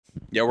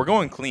Yeah, we're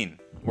going clean.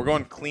 We're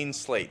going clean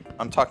slate.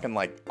 I'm talking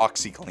like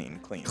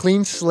OxyClean clean.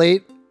 Clean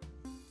slate,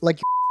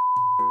 like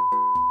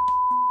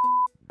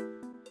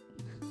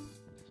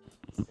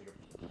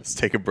Let's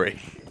take a break.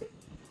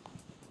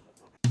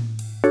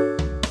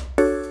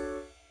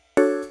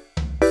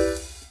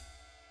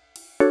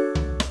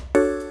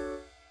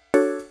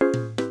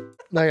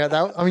 no, yeah.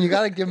 That I mean, you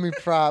gotta give me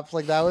props.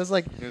 Like that was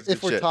like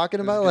if we're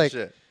talking about like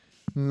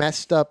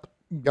messed up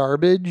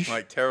garbage,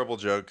 like terrible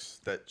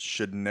jokes that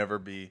should never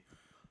be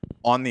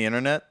on the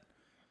internet.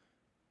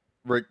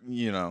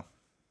 You know,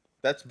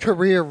 that's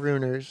career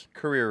ruiners.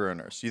 Career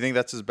ruiners. You think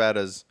that's as bad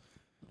as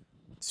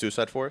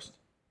Suicide Forest?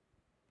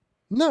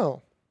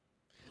 No,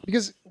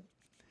 because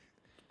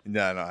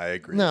No, I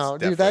agree. No,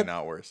 it's dude, definitely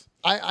not worse.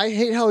 I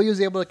hate how he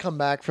was able to come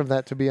back from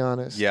that. To be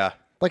honest, Yeah.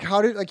 Like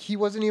how did he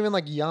wasn't even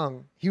like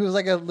young. He was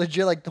like a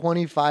legit like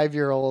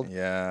 25-year-old.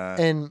 Yeah.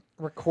 And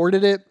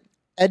recorded it,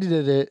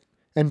 edited it,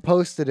 and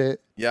posted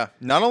it. Yeah.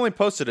 Not only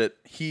posted it,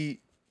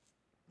 he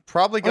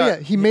probably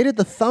got. He made it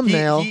the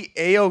thumbnail. He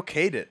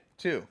A-okayed it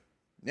too.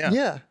 Yeah.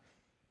 Yeah.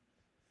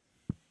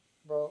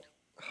 Bro,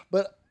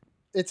 but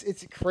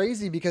it's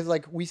crazy because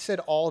like we said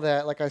all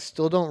that, like I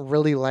still don't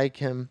really like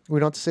him. We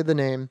don't have to say the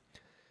name,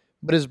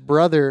 but his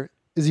brother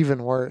is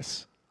even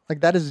worse. Like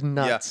that is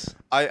nuts. Yeah.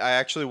 I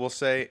actually will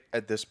say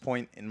at this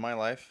point in my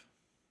life,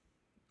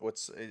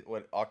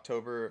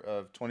 October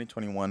of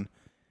 2021,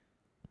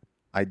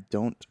 I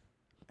don't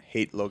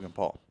hate Logan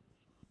Paul.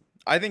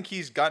 I think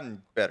he's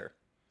gotten better.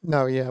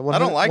 No, yeah, I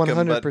don't like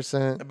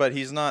 100%. him, but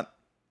he's not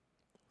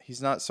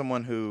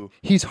someone who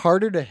he's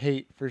harder to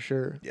hate for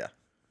sure. Yeah.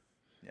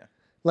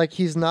 Like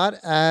he's not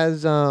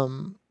as I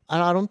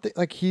don't think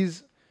like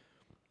he's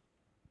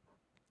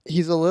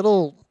a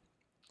little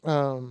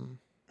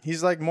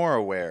he's like more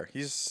aware.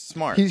 He's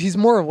smart. He's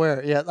more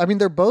aware. Yeah. I mean,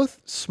 they're both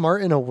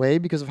smart in a way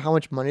because of how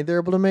much money they're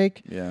able to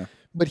make. Yeah.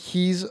 But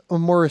he's a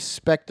more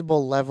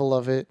respectable level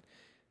of it.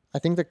 I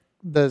think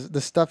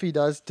the stuff he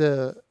does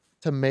to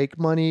make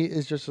money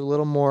is just a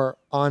little more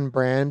on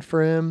brand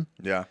for him.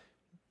 Yeah.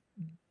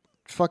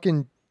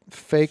 Fucking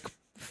fake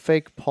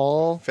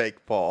Paul.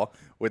 Fake Paul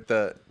with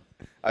the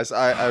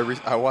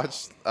I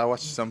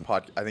watched some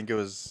I think it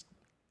was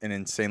an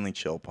Insanely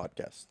Chill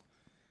podcast.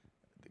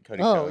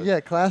 Yeah,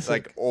 classic.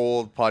 Like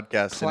old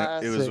podcast. Classic.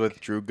 And it was with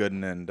Drew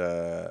Gooden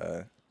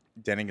and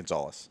Danny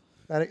Gonzalez.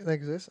 That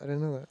exists? I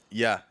didn't know that.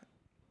 Yeah.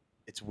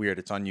 It's weird.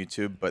 It's on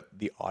YouTube, but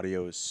the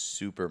audio is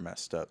super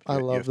messed up. I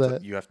love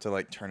that. You have to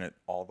like turn it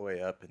all the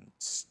way up and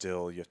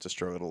still you have to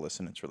struggle to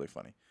listen. It's really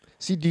funny.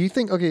 See, do you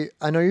think, okay,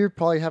 I know you're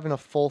probably having a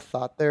full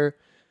thought there.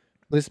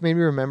 This made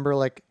me remember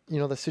like,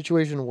 the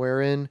situation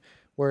we're in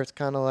where it's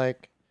kind of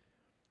like,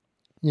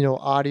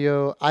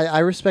 audio. I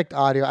respect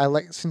audio. I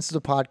like, since it's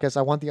a podcast,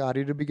 I want the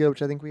audio to be good,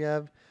 which I think we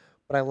have.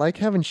 But I like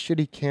having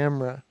shitty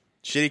camera.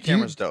 Shitty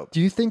camera's dope.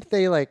 Do you think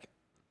they like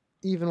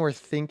even were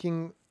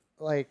thinking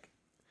like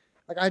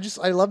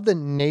I love the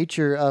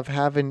nature of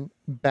having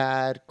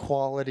bad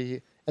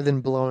quality and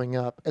then blowing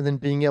up and then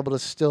being able to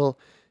still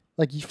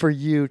like for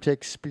you to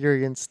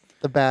experience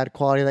the bad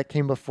quality that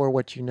came before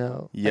what you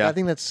know. Yeah. Like, I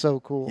think that's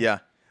so cool. Yeah.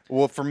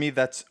 Well, for me,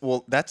 that's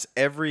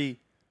every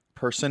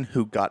person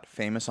who got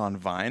famous on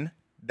Vine.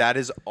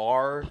 That's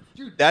our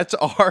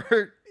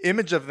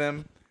image of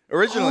them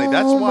originally.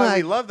 That's why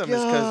we love them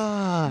is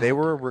because they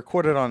were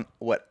recorded on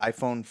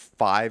iPhone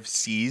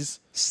 5Cs.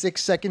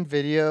 6-second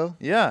video.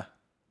 Yeah.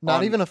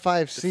 Not even a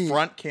 5C.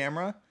 Front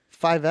camera.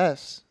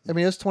 5S. I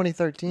mean, it was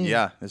 2013.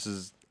 Yeah. This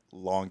is a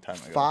long time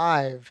ago.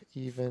 5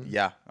 even.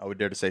 Yeah. I would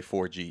dare to say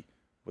 4G.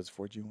 Was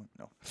 4G one?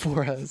 No.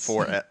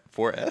 4S.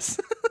 4S?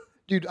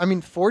 Dude, I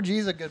mean, 4G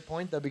is a good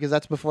point, though, because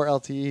that's before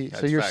LTE.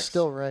 So you're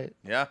still right.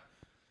 Yeah.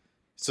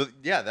 So,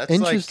 yeah, that's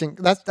interesting.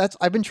 Like, that's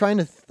I've been trying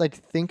to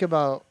think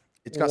about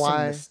it's got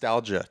some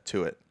nostalgia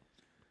to it.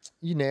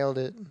 You nailed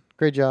it.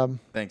 Great job.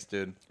 Thanks,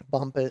 dude.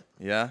 Bump it.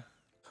 Yeah.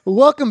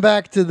 Welcome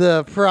back to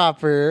the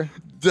proper,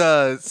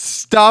 the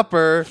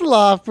stopper,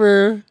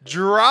 flopper,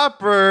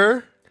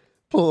 dropper,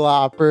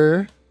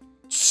 plopper,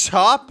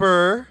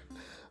 chopper,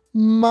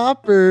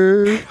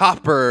 mopper,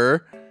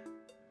 copper,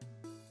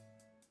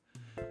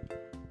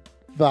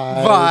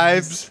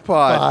 vibes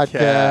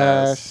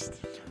podcast.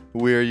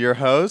 We're your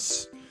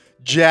hosts,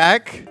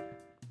 Jack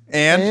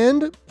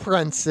and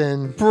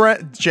Prenson.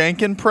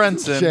 Jank and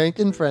Prenson. Jank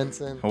and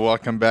Prenson.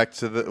 Welcome back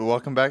to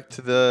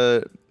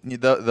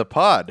the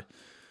pod.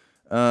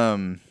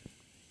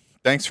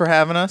 Thanks for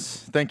having us.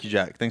 Thank you,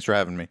 Jack. Thanks for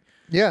having me.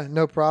 Yeah,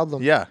 no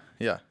problem. Yeah.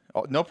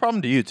 Oh, no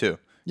problem to you too.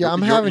 Yeah,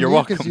 I'm having you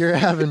because you're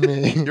having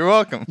me. You're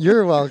welcome.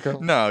 You're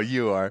welcome. No,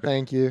 you are.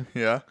 Thank you.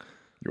 Yeah,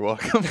 you're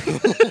welcome.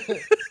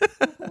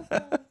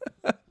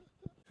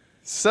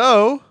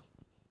 So,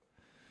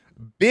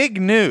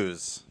 big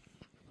news.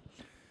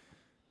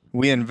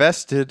 We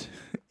invested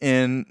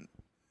in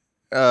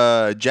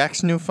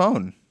Jack's new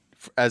phone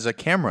as a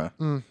camera.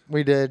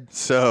 We did.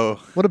 So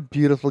what a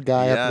beautiful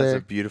guy up there. Yeah,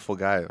 it's a beautiful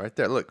guy right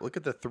there. Look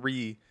at the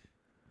three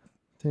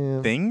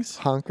things.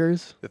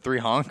 Honkers. The three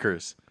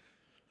honkers.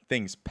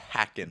 Things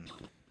packing.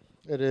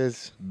 It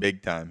is.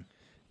 Big time.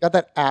 Got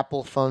that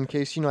Apple phone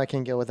case. You know I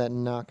can't get with that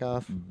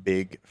knockoff.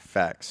 Big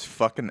facts.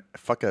 Fuck an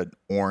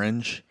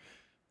orange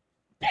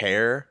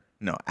pear.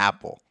 No,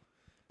 apple.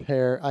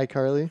 Pear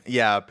iCarly.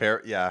 Yeah,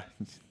 pear. Yeah,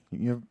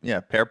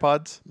 pear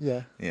pods.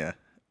 Yeah. Yeah,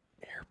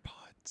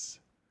 AirPods.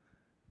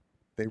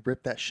 They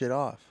ripped that shit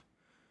off.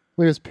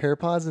 Wait, was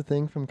PearPods a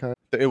thing from Car?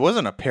 It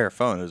wasn't a pear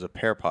phone. It was a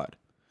pear pod.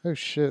 Oh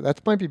shit,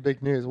 that might be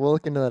big news. We'll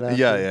look into that after.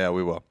 Yeah,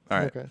 we will. All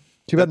right. Okay.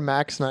 Too bad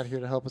Mac's not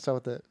here to help us out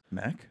with it.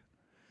 Mac.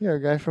 Yeah, our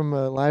guy from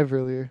live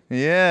earlier.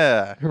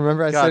 Yeah.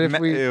 Remember I said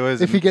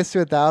if he gets to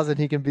 1,000,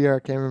 he can be our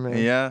cameraman.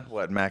 Yeah.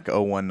 What, Mac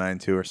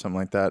 0192 or something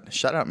like that?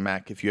 Shout out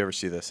Mac if you ever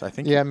see this. I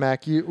think. Yeah,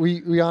 Mac.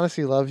 We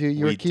honestly love you.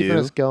 You were keeping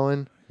us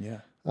going. Yeah.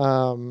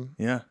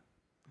 Yeah.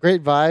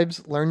 Great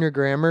vibes. Learn your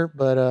grammar,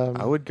 but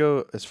I would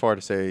go as far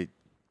to say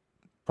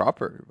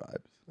proper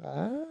vibes.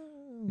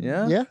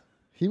 Yeah. Yeah.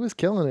 He was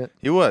killing it.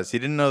 He was. He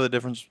didn't know the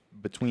difference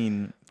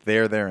between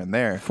there, and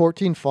there.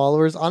 14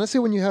 followers. Honestly,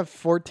 when you have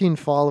 14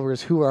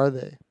 followers, who are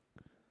they?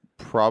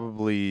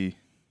 Probably.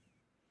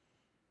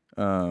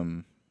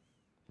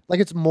 Like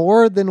it's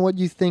more than what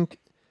you think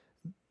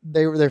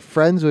their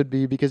friends would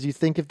be, because you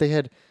think if they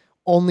had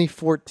only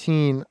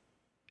 14,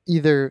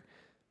 either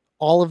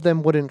all of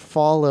them wouldn't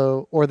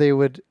follow or they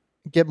would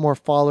get more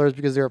followers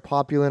because they were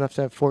popular enough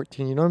to have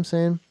 14. You know what I'm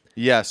saying?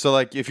 Yeah, so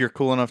like if you're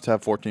cool enough to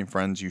have 14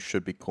 friends, you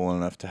should be cool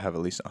enough to have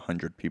at least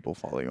 100 people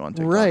follow you on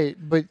TikTok. Right,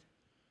 but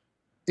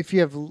if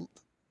you have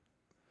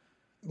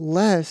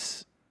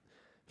less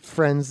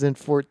friends than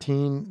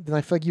 14, then I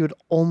feel like you would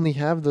only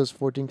have those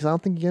 14 because I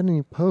don't think you get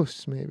any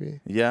posts maybe.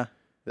 Yeah,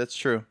 that's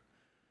true.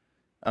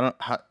 I don't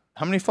how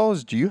many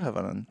followers do you have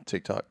on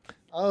TikTok?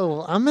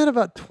 Oh, I'm at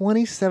about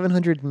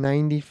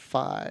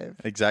 2,795.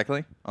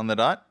 Exactly, on the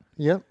dot?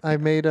 Yep, I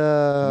made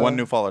one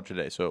new follower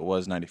today, so it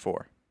was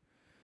 94.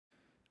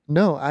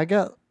 No, I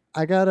got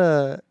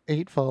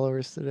 8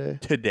 followers today.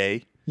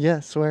 Today? Yeah,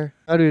 swear.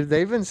 Oh, dude,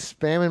 they've been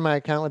spamming my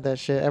account with that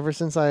shit ever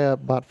since I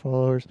bought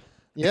followers.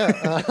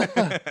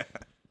 Yeah,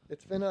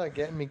 it's been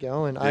getting me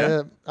going.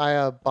 Yeah.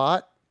 I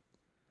bought,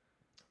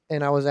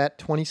 and I was at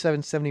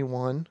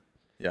 2,771.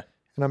 Yeah.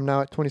 And I'm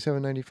now at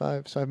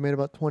 2,795. So I've made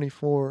about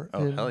 24.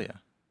 Oh, in hell yeah.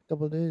 a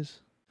couple of days.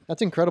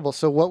 That's incredible.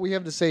 So what we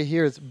have to say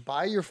here is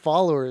buy your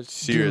followers.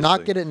 Seriously. Do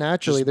not get it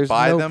naturally. Just There's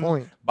buy no them,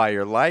 point. Buy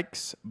your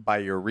likes, buy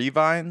your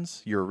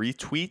revines, your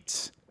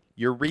retweets,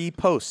 your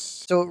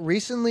reposts. So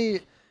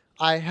recently,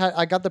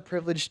 I got the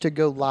privilege to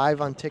go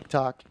live on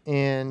TikTok,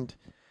 and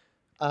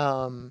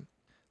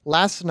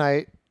last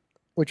night,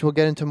 which we'll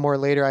get into more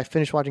later, I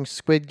finished watching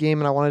Squid Game,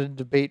 and I wanted to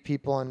debate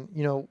people on,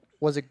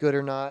 was it good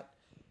or not?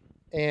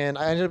 And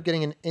I ended up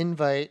getting an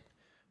invite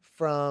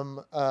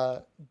from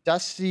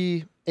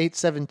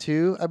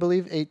Dusty872, I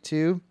believe,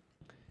 82.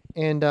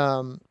 And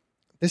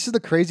this is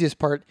the craziest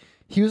part.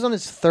 He was on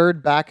his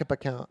third backup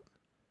account.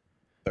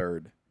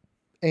 Third.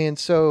 And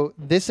so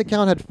this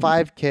account had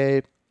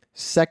 5K,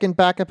 second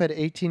backup had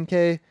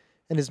 18K,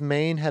 and his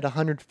main had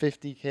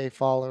 150K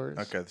followers.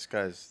 Okay, this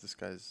guy's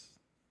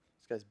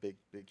big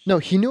shit. No,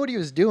 he knew what he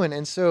was doing.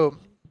 And so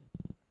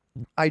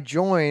I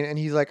joined, and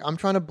he's like, I'm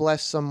trying to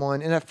bless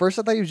someone. And at first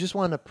I thought he was just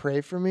wanting to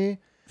pray for me,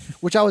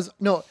 which I was,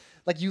 no,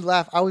 like you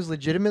laugh. I was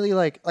legitimately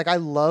like I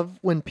love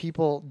when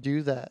people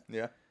do that.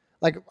 Yeah.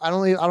 Like I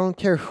don't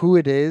care who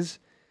it is.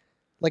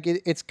 Like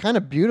it's kind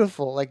of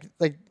beautiful. Like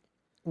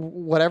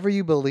whatever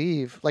you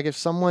believe. Like if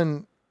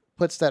someone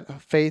puts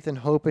that faith and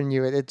hope in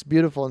you, it's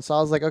beautiful. And so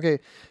I was like, okay.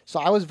 So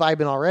I was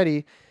vibing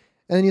already.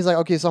 And then he's like,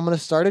 okay, so I'm going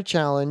to start a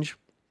challenge.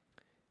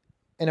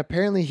 And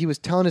apparently he was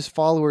telling his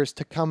followers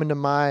to come into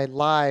my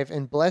live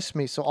and bless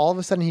me. So all of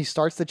a sudden he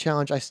starts the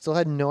challenge. I still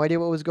had no idea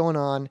what was going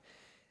on.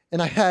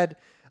 And I had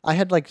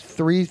like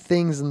 3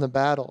 things in the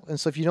battle. And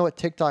so if you know what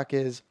TikTok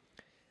is,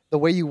 the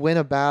way you win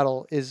a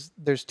battle is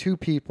there's 2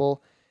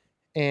 people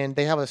and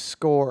they have a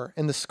score.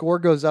 And the score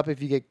goes up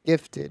if you get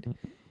gifted.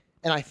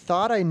 And I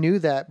thought I knew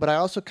that, but I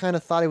also kind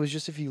of thought it was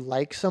just if you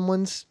like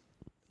someone's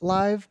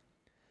live.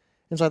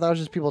 And so I thought it was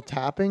just people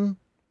tapping.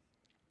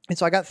 And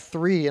so I got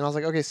 3, and I was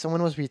like, okay,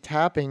 someone must be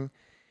tapping.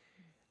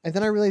 And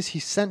then I realized he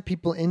sent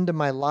people into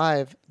my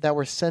live that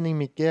were sending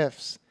me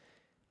gifts.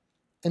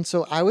 And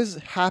so I was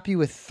happy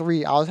with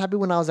 3. I was happy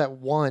when I was at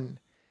 1.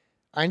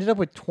 I ended up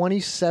with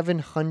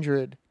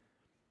 2,700,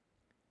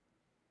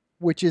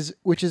 which is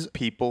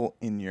People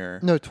in your...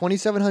 no,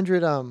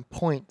 2,700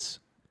 points.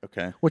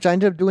 Okay. Which I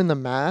ended up doing the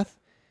math,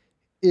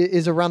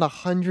 is around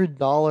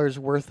 $100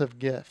 worth of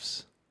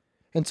gifts.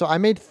 And so I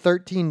made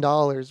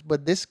 $13,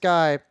 but this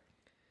guy,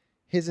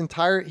 he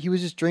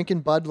was just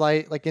drinking Bud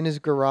Light like in his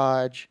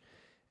garage,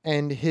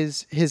 and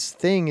his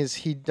thing is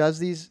he does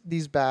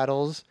these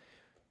battles,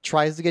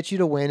 tries to get you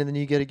to win, and then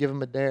you got to give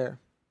him a dare.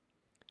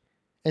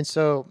 And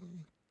so,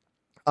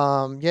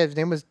 his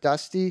name was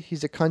Dusty.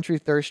 He's a country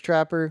thirst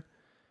trapper.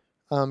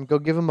 Go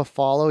give him a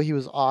follow. He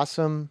was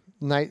awesome.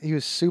 He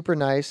was super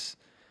nice.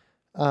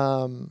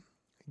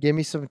 Gave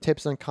me some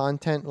tips on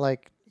content,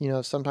 like,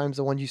 sometimes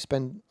the ones you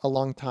spend a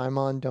long time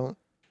on don't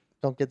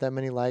get that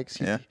many likes.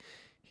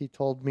 He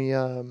told me,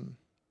 I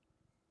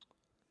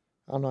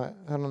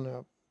don't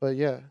know, but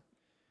yeah.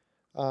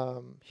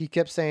 He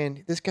kept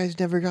saying, "This guy's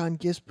never gotten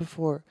gifts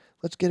before.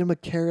 Let's get him a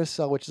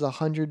carousel, which is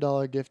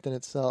 $100 gift in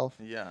itself."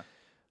 Yeah.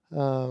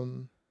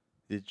 Um,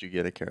 Did you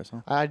get a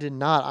carousel? I did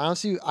not.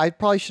 Honestly, I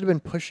probably should have been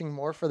pushing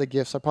more for the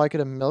gifts. I probably could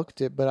have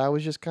milked it, but I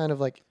was just kind of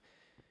like,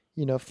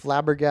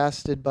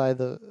 flabbergasted by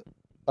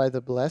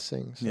the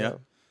blessing. So. Yeah.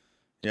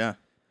 Yeah.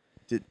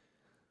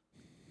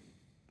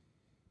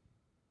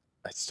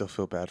 I still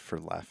feel bad for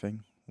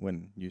laughing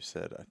when you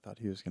said I thought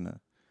he was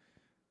gonna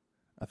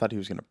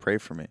pray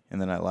for me,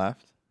 and then I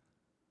laughed.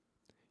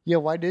 Yeah,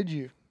 why did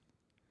you?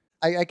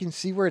 I can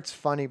see where it's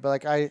funny,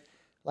 but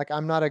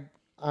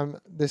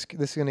this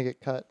is gonna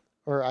get cut,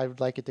 or I would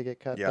like it to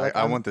get cut. Yeah, but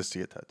I want this to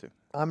get tattooed.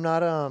 I'm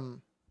not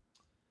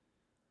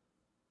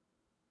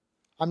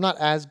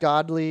as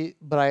godly,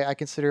 but I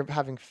consider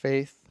having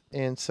faith,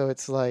 and so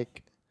it's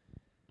like,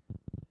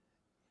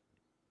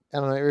 I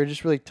don't know, it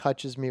just really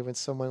touches me when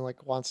someone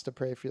like wants to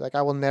pray for you. Like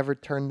I will never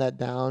turn that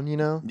down,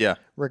 Yeah.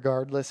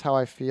 regardless how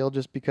I feel,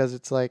 just because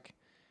it's like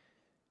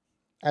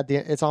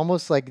it's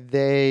almost like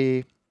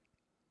they,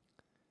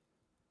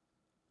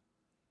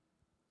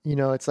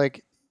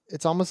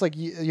 it's almost like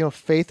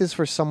faith is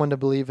for someone to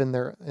believe in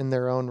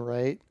their own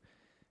right,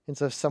 and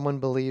so if someone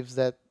believes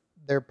that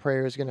their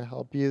prayer is going to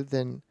help you,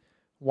 then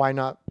why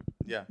not?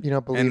 Yeah.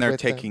 Believe. And they're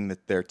with taking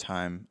their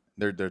time.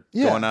 They're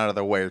going out of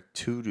their way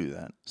to do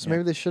that. So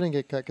maybe they shouldn't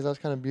get cut because that was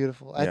kind of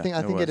beautiful. I think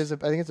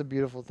it's a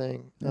beautiful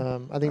thing. Yeah,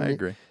 I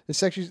agree.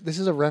 This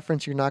is a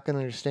reference you're not going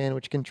to understand,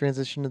 which can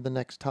transition to the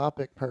next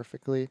topic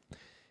perfectly.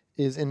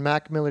 Is in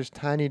Mac Miller's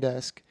Tiny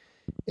Desk,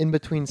 in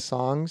between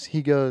songs,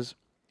 he goes,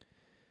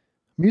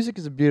 "Music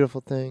is a beautiful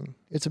thing.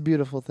 It's a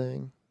beautiful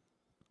thing."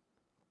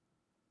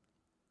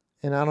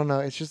 And I don't know.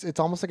 It's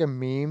almost like a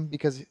meme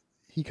because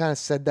he kind of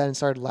said that and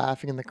started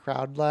laughing, and the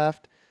crowd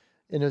laughed.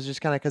 And it was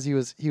just kind of because he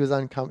was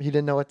uncomfortable. He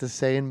didn't know what to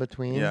say in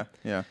between. Yeah,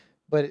 yeah.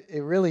 But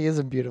it really is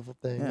a beautiful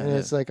thing, Yeah, and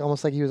it's like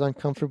almost like he was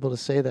uncomfortable to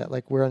say that.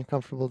 Like we're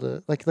uncomfortable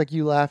to like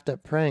you laughed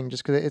at praying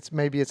just because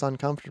it's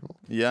uncomfortable.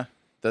 Yeah,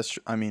 that's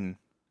true. I mean,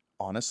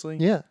 honestly.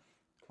 Yeah.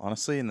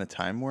 Honestly, in the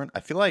time we're in, I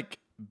feel like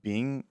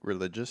being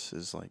religious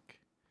is like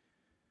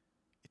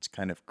it's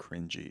kind of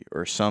cringy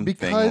or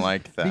something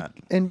like that.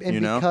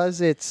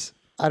 Because it's,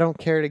 I don't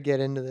care to get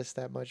into this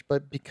that much,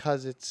 but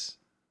because it's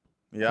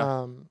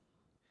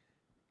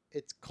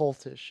it's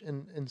cultish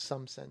in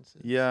some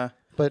senses. Yeah.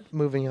 But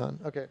moving on.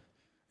 Okay.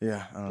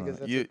 Yeah. I don't know.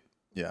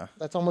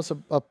 That's almost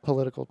a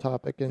political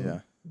topic,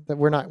 and that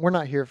we're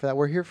not here for that.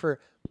 We're here for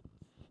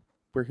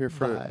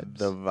vibes.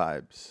 The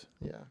vibes.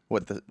 Yeah.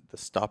 What the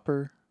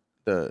stopper?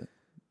 The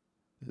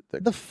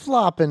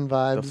flopping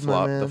vibes,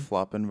 my man. The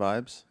flopping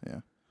vibes. Yeah.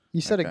 You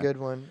said a good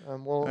one.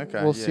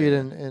 We'll see it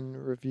in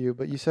review,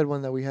 but you said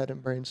one that we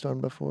hadn't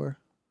brainstormed before.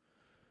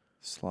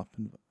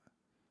 Slopping.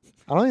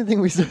 I don't even think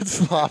we said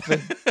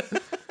slopping.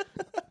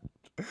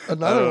 I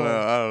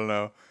don't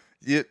know.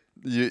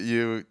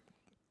 You.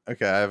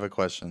 Okay, I have a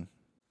question.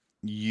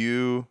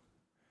 I'm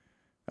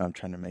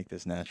trying to make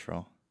this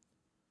natural.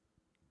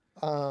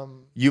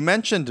 You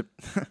mentioned.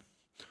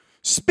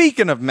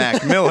 Speaking of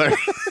Mac Miller.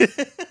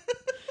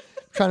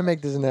 Trying to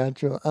make this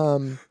natural.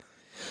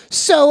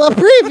 So in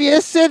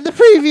the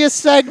previous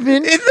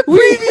segment.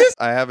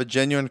 I have a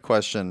genuine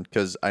question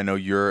because I know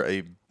you're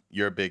a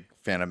big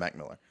fan of Mac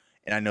Miller,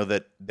 and I know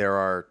that there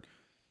are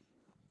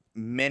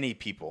many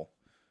people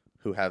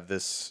who have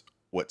this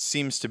what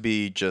seems to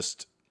be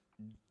just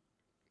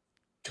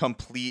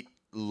complete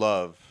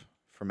love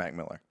for Mac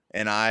Miller,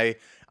 and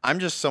I'm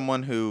just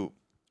someone who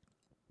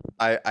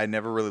I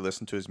never really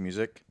listened to his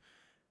music,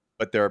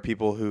 but there are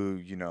people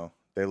who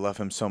they love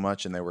him so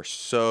much, and they were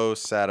so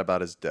sad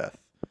about his death.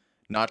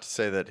 Not to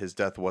say that his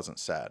death wasn't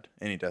sad.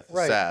 Any death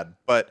is sad,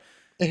 but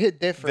it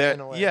hit different in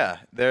a way. Yeah,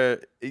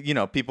 there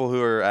people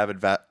who are avid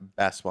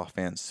basketball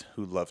fans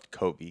who loved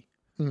Kobe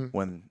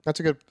when that's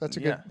a good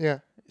yeah.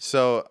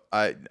 So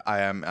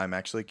I'm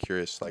actually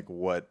curious, like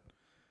why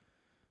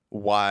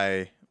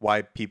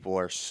people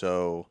are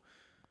so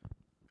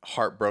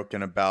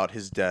heartbroken about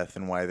his death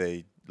and why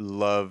they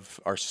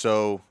are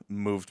so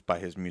moved by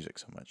his music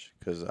so much,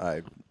 because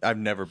I've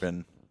never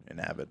been an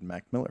avid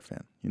Mac Miller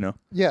fan,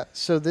 Yeah,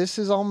 so this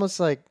is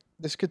almost like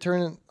this could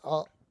turn in,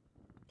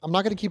 I'm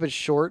not going to keep it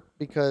short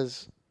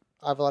because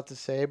I have a lot to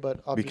say,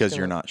 but because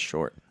you're not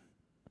short.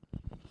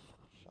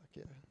 Fuck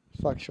yeah.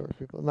 Fuck short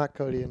people. Not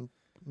Cody and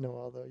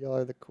Noel though. Y'all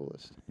are the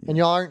coolest. Yeah. And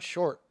y'all aren't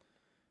short.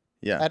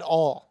 Yeah. At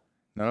all.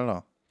 Not at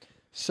all.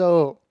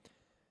 So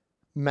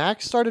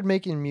Mac started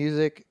making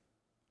music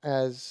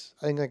as,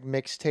 I think, like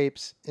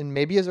mixtapes, and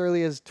maybe as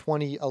early as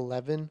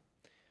 2011.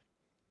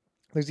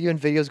 There's even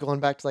videos going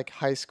back to like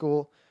high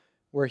school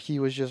where he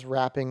was just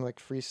rapping like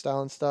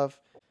freestyle and stuff.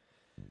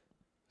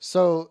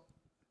 So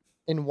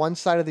in one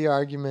side of the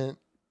argument,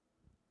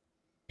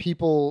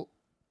 people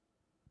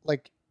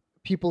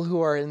who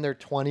are in their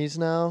 20s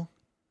now,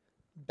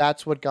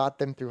 that's what got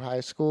them through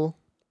high school.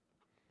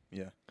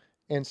 Yeah.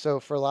 And so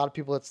for a lot of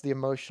people, it's the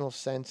emotional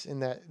sense in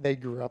that they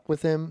grew up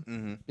with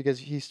him because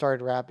he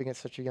started rapping at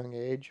such a young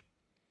age.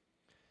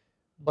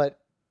 But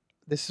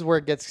this is where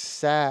it gets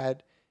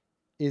sad,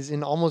 is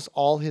in almost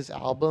all his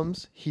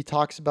albums, he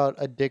talks about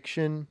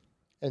addiction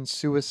and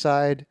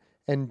suicide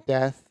and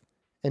death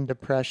and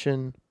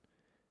depression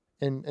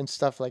and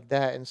stuff like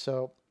that. And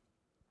so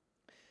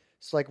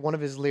it's like one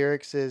of his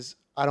lyrics is,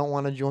 I don't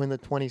want to join the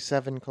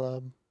 27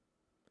 club.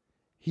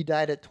 He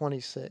died at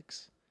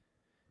 26.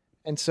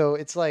 And so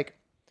it's like,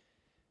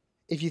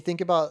 if you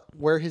think about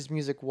where his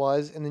music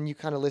was and then you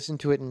kind of listen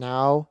to it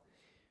now,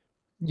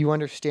 you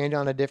understand it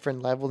on a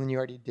different level than you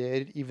already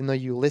did, even though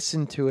you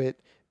listened to it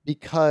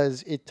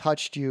because it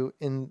touched you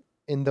in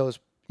those,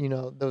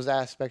 those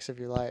aspects of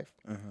your life.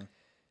 Uh-huh.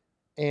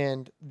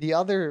 And the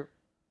other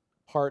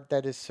part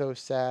that is so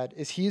sad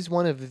is he's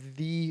one of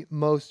the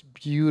most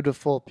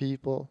beautiful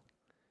people.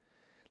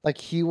 Like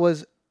he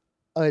was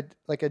a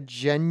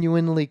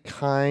genuinely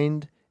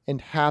kind and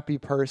happy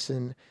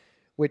person,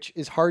 which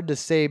is hard to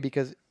say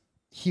because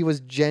he was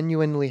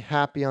genuinely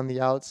happy on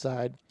the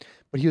outside,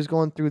 but he was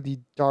going through the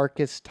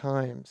darkest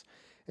times.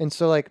 And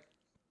so like,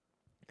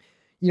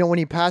 when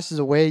he passes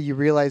away, you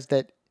realize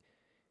that,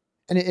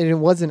 and it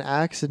was an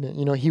accident.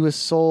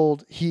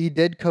 He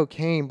did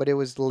cocaine, but it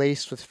was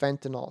laced with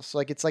fentanyl. So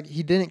like, it's like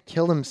he didn't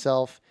kill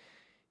himself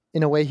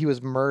in a way, he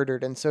was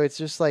murdered. And so it's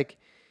just like,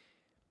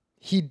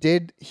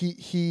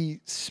 he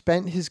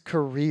spent his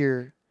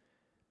career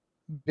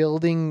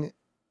building,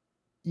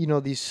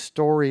 these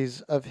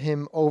stories of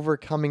him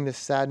overcoming the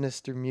sadness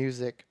through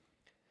music,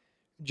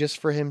 just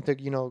for him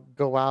to,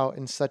 go out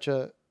in such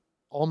a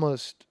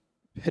almost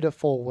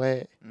pitiful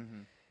way.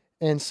 Mm-hmm.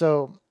 And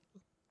so,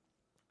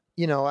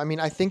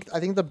 I think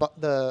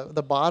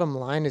the bottom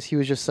line is he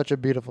was just such a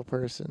beautiful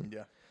person.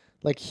 Yeah.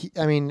 Like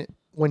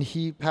when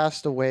he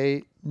passed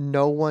away,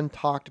 no one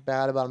talked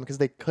bad about him because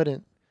they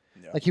couldn't.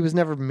 Yeah. Like he was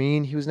never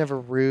mean. He was never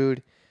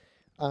rude.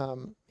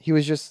 He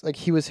was just like,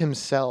 he was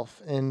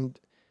himself. And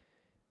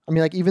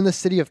like even the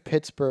city of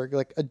Pittsburgh,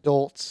 like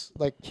adults,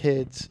 like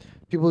kids,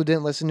 people who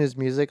didn't listen to his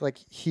music, like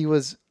he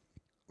was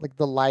like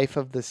the life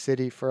of the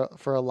city for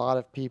a lot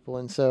of people.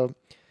 And so,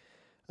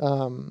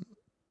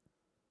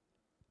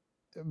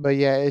 but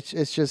yeah,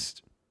 it's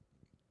just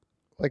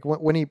like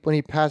when he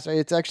passed,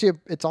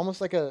 it's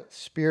almost like a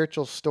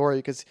spiritual story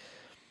because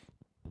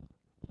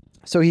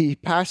so he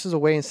passes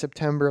away in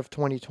September of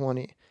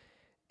 2020,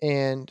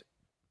 and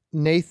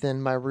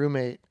Nathan, my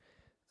roommate,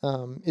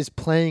 is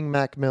playing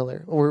Mac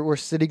Miller. We're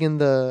sitting in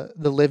the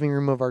living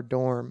room of our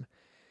dorm.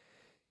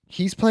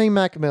 He's playing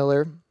Mac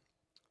Miller.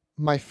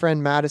 My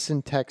friend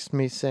Madison texts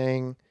me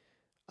saying,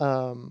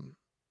 before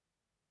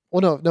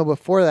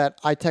that,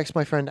 I text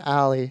my friend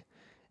Allie,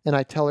 and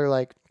I tell her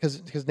like,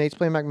 because Nate's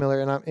playing Mac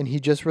Miller, and he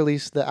just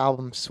released the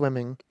album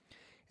Swimming,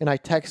 and I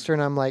text her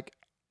and I'm like,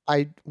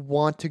 I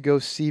want to go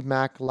see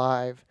Mac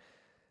live.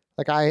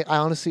 Like I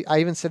honestly, I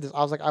even said this.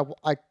 I was like,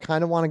 I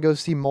kind of want to go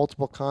see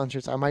multiple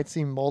concerts. I might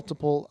see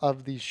multiple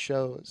of these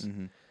shows.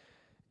 Mm-hmm.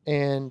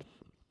 And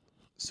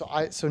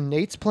so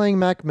Nate's playing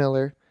Mac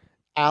Miller.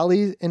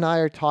 Allie and I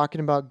are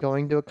talking about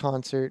going to a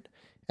concert.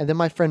 And then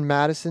my friend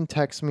Madison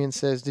texts me and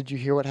says, "Did you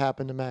hear what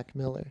happened to Mac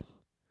Miller?"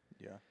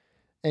 Yeah.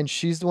 And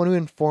she's the one who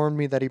informed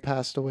me that he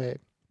passed away.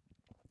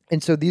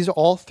 And so these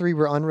all three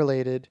were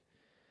unrelated.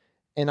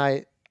 And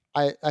I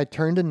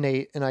turned to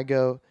Nate and I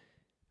go,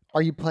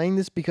 "Are you playing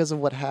this because of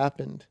what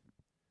happened?"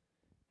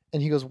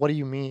 And he goes, "What do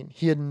you mean?"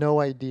 He had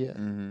no idea.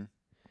 Mm-hmm.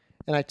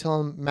 And I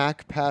tell him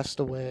Mac passed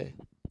away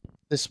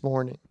this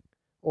morning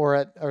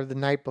or the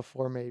night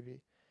before maybe.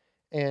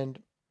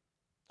 And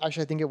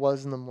actually I think it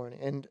was in the morning.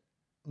 And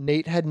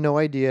Nate had no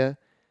idea.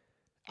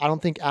 I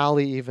don't think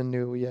Allie even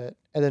knew yet.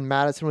 And then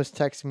Madison was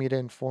texting me to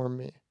inform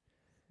me.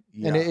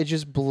 Yeah. And it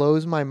just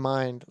blows my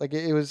mind. Like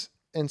it was,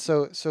 and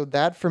so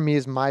that for me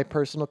is my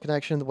personal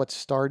connection, what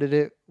started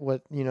it,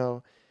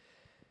 and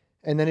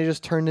then it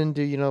just turned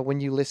into, when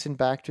you listen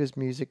back to his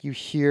music, you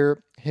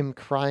hear him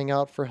crying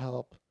out for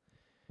help.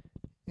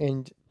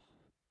 And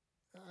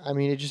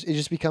it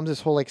just becomes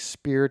this whole like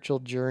spiritual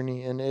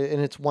journey. And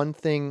it's one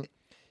thing,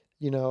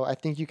 I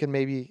think you can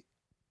maybe,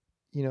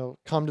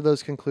 come to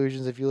those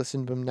conclusions if you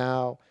listen to him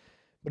now,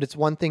 but it's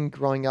one thing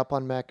growing up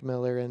on Mac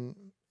Miller and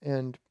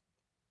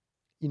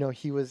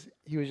he was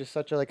just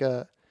such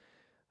a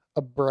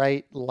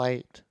bright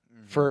light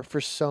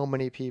for so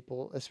many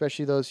people,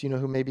 especially those,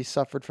 who maybe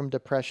suffered from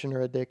depression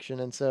or addiction.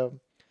 And so,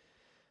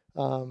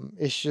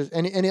 it's just,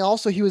 and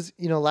also he was,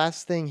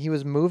 last thing, he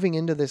was moving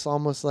into this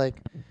almost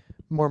like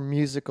more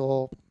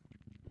musical,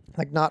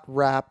 like not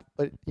rap,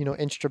 but,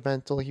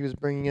 instrumental. He was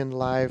bringing in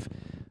live,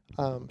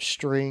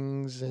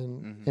 strings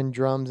and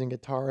drums and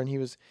guitar. And he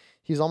was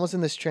almost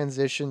in this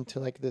transition to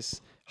like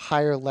this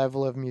higher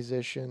level of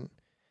musician.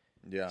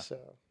 Yeah. So,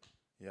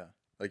 yeah.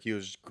 Like he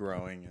was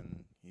growing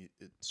and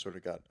it sort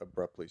of got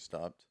abruptly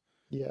stopped.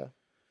 yeah.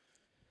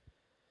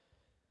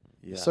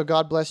 Yeah. So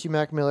God bless you,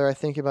 Mac Miller. I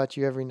think about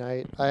you every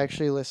night. I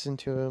actually listen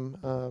to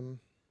him.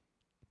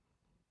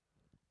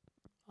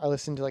 I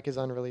listen to like his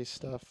unreleased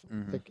stuff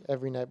like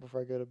every night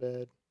before I go to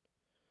bed.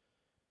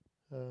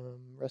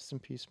 Rest in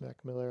peace, Mac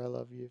Miller. I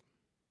love you.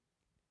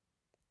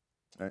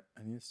 I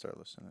need to start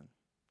listening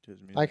to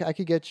his music. I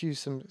could get you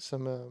some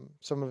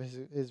of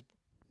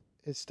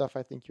his stuff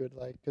I think you would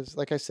like, because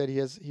like I said, he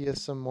has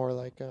some more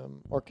like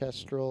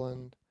orchestral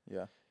and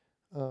Yeah.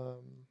 I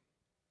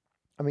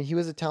mean, he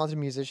was a talented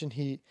musician.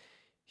 He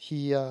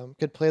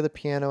could play the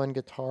piano and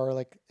guitar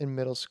like in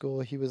middle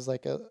school. He was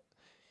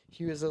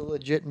a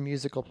legit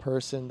musical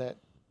person that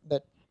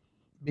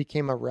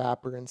became a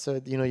rapper, and so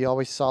you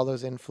always saw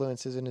those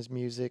influences in his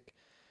music.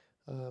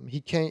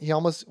 He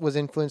almost was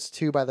influenced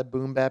too by the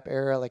boom bap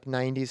era, like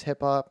 '90s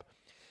hip hop,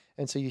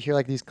 and so you hear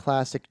like these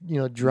classic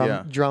Yeah.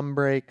 drum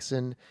breaks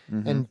and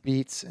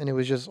beats, and it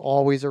was just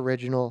always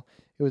original.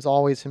 It was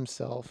always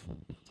himself.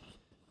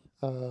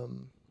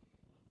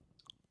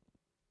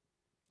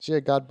 So yeah,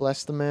 God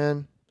bless the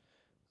man.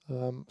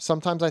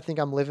 Sometimes I think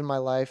I'm living my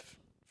life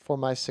for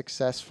my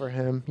success for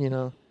him.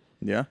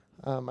 Yeah.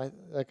 I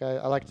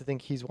like to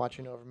think he's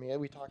watching over me.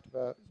 We talked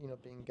about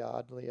being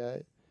godly.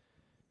 I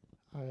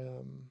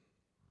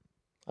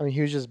mean,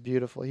 he was just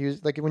beautiful. He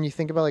was like, when you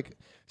think about like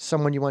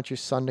someone you want your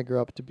son to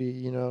grow up to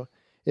be,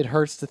 it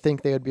hurts to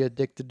think they would be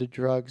addicted to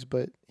drugs,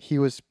 but he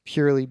was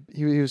he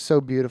was so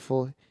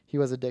beautiful. He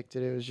was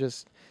addicted. It was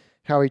just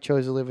how he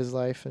chose to live his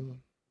life. And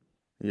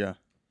Yeah.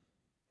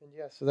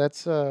 yeah, so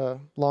that's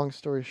long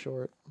story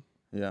short.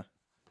 Yeah.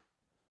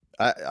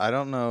 I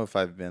don't know if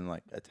I've been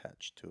like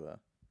attached to a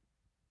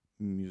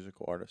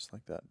musical artist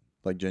like that.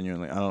 Like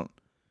genuinely, I don't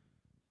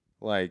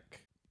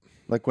like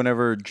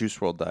whenever Juice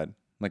WRLD died.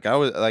 Like I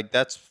was like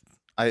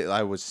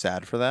I was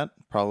sad for that.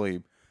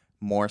 Probably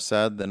more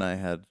sad than I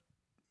had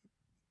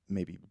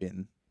maybe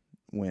been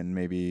when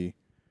maybe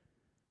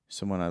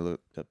someone I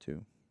looked up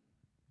to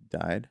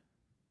died.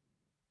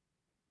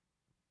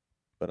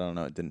 But I don't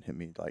know, it didn't hit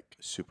me like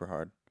super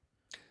hard.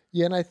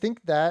 Yeah, and I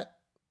think that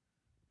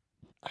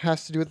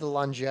has to do with the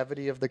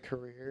longevity of the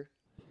career.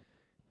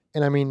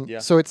 And I mean, Yeah.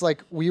 so it's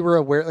like we were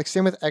aware, like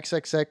same with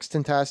XXX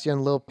Tentacion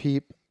and Lil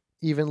Peep.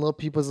 Even Lil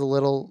Peep was a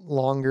little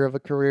longer of a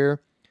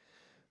career.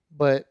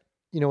 But,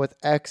 with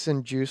X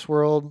and Juice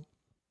WRLD,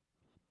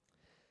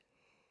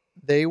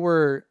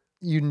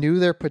 you knew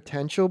their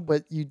potential,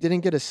 but you didn't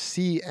get to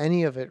see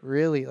any of it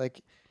really.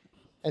 Like,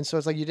 and so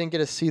it's like you didn't get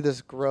to see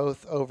this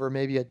growth over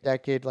maybe a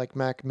decade like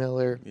Mac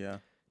Miller. Yeah.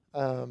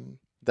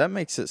 That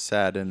makes it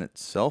sad in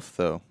itself,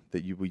 though,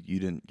 that you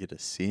didn't get to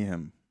see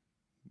him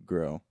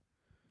grow.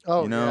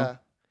 Oh, yeah.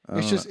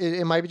 It's just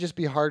it might just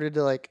be harder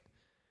to like.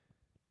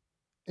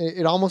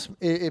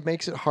 It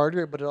makes it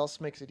harder, but it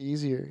also makes it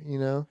easier,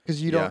 because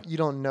you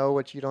don't know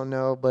what you don't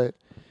know, but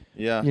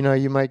yeah,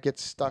 you might get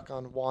stuck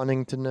on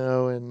wanting to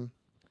know, and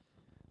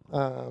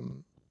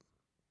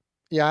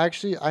yeah,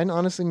 actually, I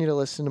honestly need to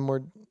listen to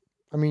more.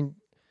 I mean,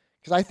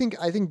 because I think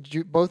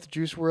both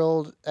Juice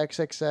WRLD,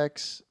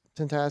 XXX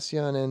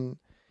Tentacion, and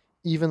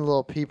even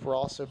Lil Peep were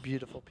also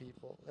beautiful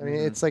people. I mean,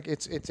 it's like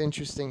it's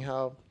interesting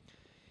how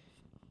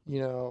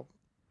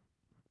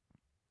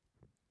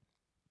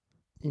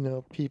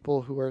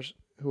people who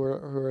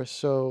are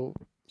so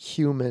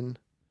human,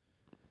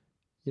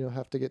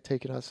 have to get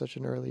taken at such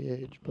an early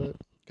age, but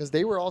because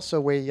they were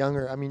also way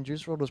younger. I mean,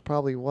 Juice WRLD was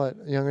probably what,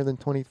 younger than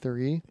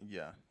 23?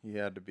 Yeah, he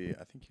had to be.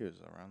 I think he was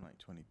around like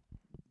 20.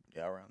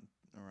 Yeah, around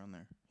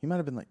there. He might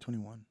have been like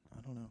 21. I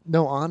don't know.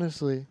 No,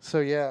 honestly. So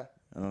yeah,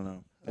 I don't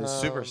know.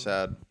 It's super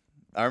sad.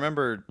 I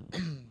remember.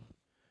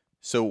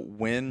 So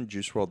when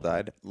Juice WRLD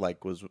died,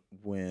 like, was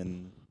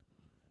when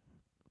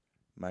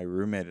my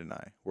roommate and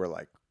I were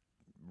like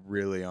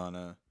really on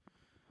a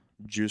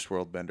Juice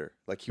WRLD bender.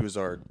 Like he was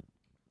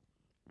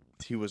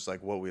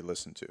like what we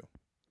listened to.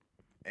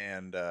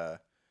 And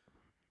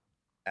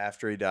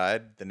after he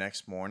died, the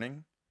next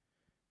morning,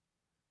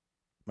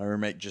 my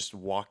roommate just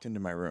walked into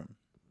my room.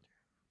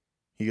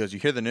 He goes, "You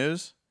hear the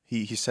news?"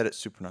 He said it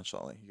super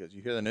nonchalantly. He goes,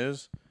 "You hear the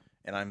news?"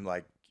 And I'm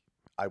like,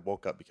 I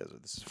woke up because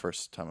of this. Is the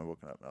first time I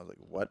woken up. And I was like,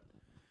 "What?"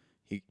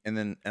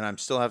 And I'm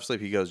still half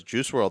asleep. He goes,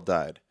 "Juice WRLD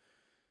died."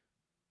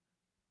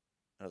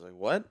 I was like,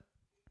 "What?"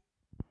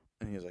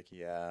 And he was like,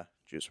 "Yeah,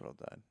 Juice WRLD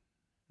died."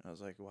 And I was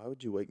like, "Why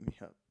would you wake me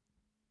up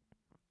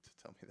to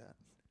tell me that?"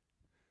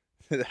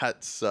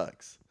 That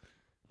sucks.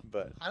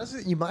 But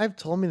honestly, you might have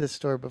told me this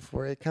story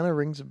before. It kind of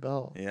rings a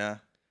bell. yeah,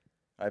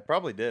 I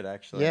probably did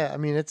actually. Yeah, I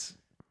mean, it's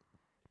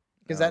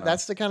because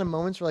that's the kind of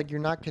moments where like you're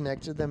not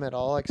connected to them at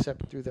all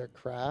except through their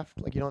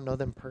craft. Like you don't know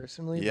them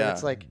personally. Yeah. But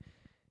it's like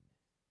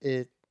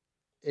it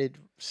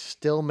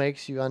still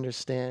makes you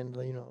understand,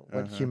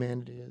 what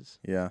humanity is.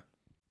 Yeah.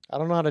 I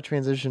don't know how to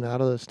transition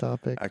out of this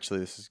topic. Actually,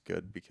 this is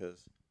good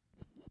because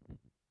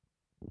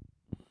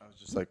I was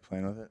just like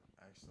playing with it.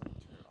 I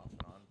accidentally turned it off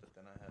and on, but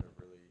then I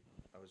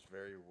was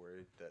very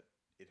worried that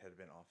it had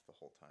been off the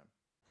whole time.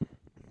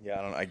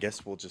 Yeah, I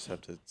guess we'll just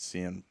have to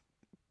see in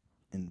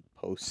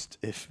post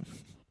if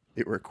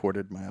it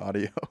recorded my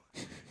audio.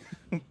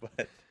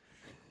 But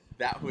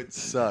that would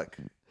suck.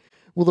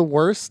 Well, the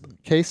worst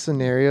case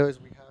scenario is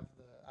we have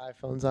the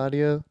iPhone's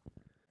audio,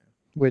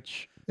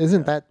 which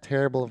isn't that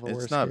terrible of a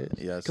worst case.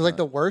 Yeah, because like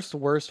the worst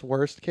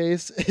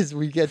case is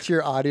we get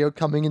your audio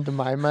coming into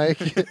my mic,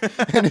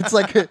 and it's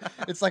like a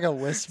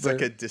whisper. It's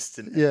like a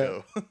distant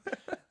echo.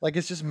 Like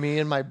it's just me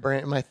and my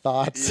brain, my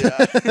thoughts.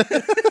 Yeah.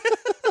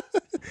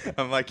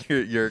 I'm like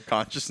your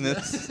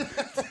consciousness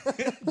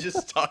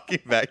just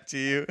talking back to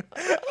you.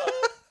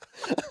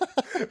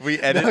 We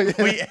edit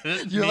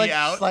You're me like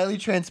out. slightly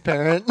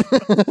transparent.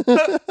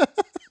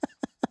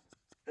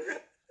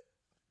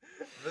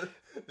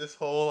 This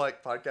whole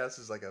like podcast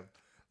is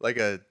like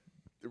a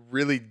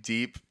really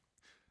deep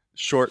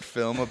short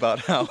film about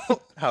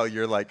how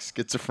you're like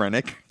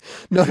schizophrenic.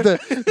 No,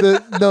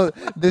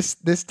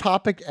 this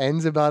topic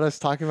ends about us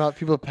talking about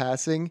people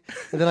passing,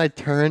 and then I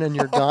turn and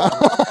you're gone.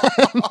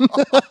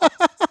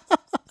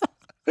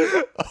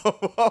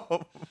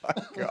 Oh my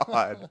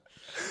god.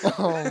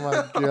 Oh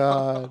my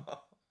god.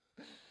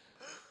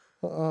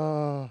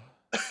 Oh.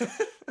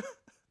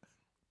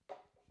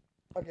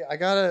 Okay, I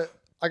got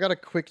a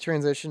quick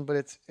transition,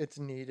 but it's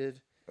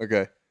needed.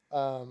 Okay.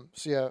 So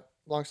yeah,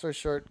 long story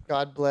short,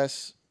 God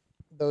bless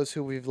those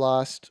who we've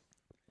lost.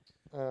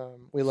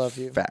 We love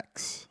you.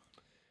 Facts.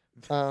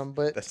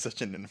 But That's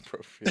such an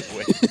inappropriate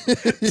way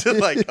to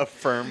like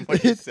affirm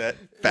what you said.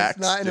 Facts.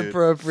 It's not dude.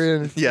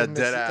 inappropriate. Yeah,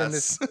 dead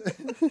ass.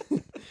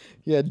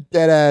 Yeah,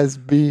 dead ass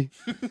B.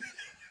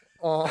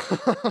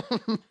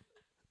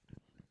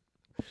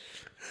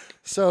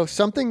 So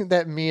something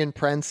that me,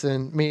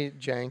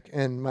 Jank,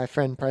 and my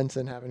friend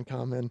Prenson have in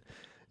common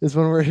is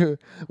when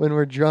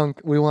we're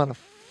drunk, we want to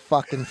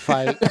fucking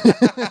fight.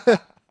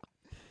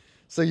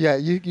 So yeah,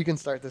 you can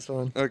start this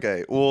one.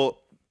 Okay. Well,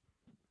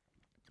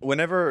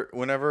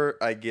 whenever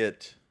I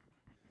get,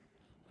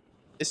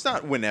 it's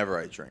not whenever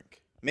I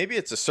drink. Maybe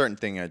it's a certain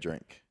thing I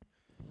drink.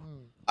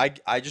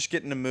 I just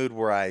get in a mood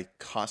where I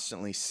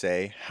constantly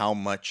say how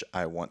much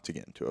I want to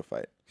get into a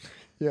fight.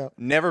 Yeah.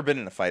 Never been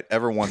in a fight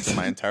ever once in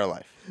my entire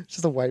life. It's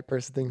just a white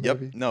person thing, Yep.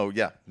 maybe. No,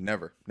 yeah.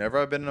 Never. Never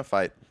have been in a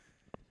fight.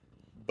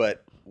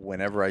 But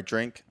whenever I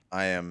drink,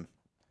 I am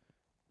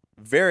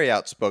very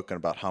outspoken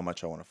about how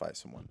much I want to fight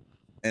someone.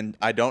 And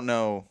I don't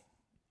know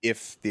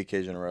if the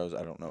occasion arose.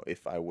 I don't know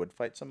if I would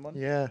fight someone.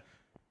 Yeah.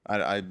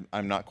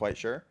 I'm not quite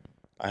sure.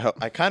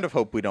 I kind of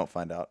hope we don't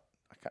find out.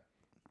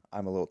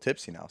 I'm a little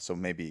tipsy now, so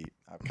maybe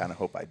I kind of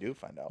hope I do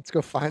find out. Let's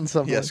go find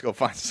someone. Yes, go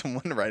find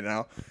someone right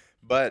now.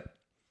 But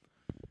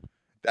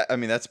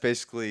that's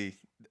basically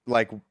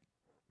like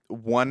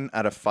 1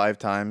 out of 5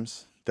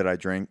 times that I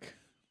drink,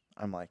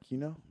 I'm like,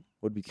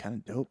 would be kind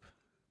of dope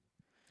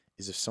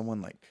is if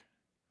someone like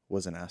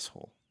was an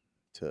asshole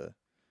to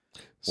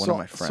one of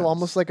my friends. So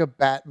almost like a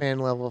Batman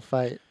level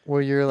fight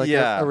where you're like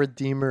a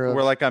redeemer of.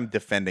 Where like I'm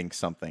defending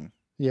something.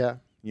 Yeah.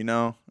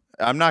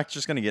 I'm not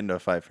just gonna get into a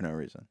fight for no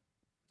reason.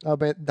 Oh,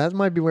 but that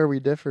might be where we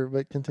differ.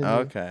 But continue.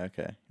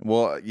 Okay.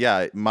 Well,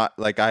 yeah,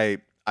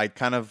 I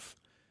kind of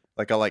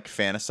like I like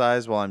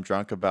fantasize while I'm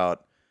drunk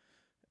about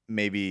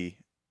maybe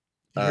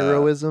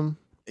heroism.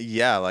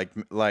 Yeah, like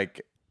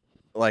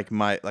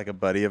a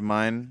buddy of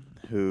mine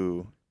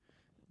who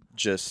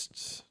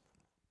just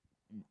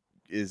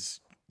is,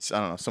 I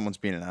don't know, someone's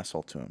being an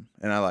asshole to him,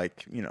 and I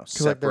like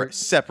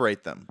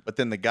separate them, but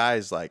then the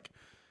guy's like,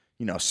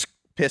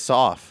 piss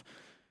off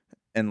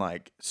and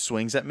like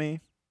swings at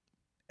me,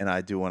 and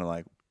I do want to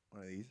like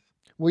one of these.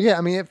 Well, yeah,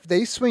 I mean, if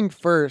they swing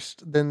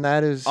first, then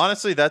that is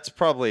honestly that's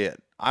probably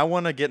it. I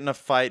want to get in a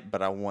fight,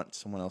 but I want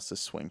someone else to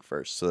swing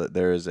first, so that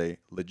there is a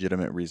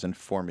legitimate reason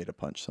for me to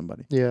punch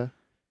somebody. Yeah,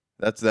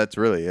 that's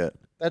really it.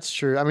 That's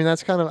true. I mean,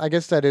 that's kind of, I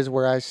guess that is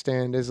where I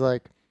stand, is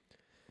like,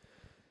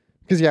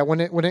 because yeah, when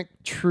it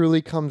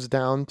truly comes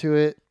down to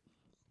it,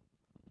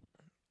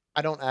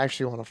 I don't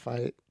actually want to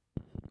fight.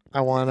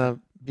 I want to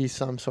be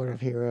some sort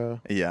of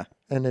hero. Yeah,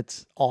 and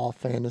it's all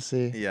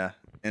fantasy. Yeah,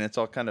 and it's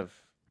all kind of,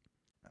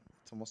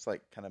 it's almost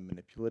like kind of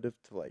manipulative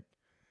to like,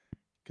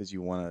 because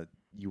you want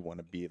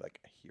to be like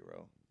a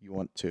hero. You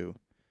want to.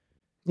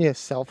 Yeah,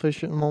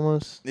 selfish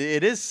almost.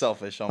 It is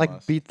selfish almost.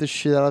 Like beat the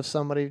shit out of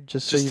somebody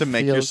just to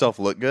make yourself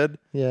look good.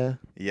 Yeah.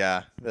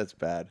 Yeah, that's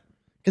bad.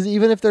 Because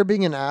even if they're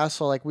being an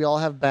asshole, like we all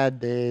have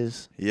bad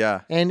days.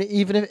 Yeah. And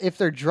even if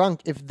they're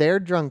drunk,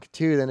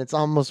 too, then it's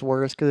almost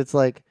worse because it's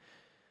like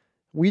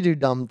we do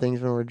dumb things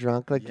when we're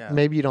drunk. Like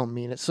maybe you don't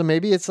mean it. So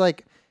maybe it's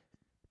like,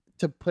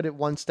 to put it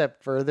one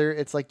step further,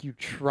 it's like you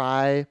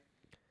try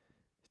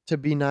to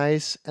be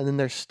nice and then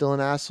they're still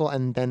an asshole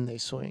and then they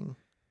swing.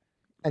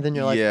 And then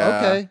you're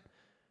like,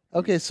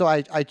 okay, so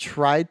I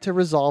tried to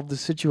resolve the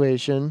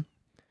situation.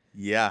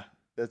 Yeah,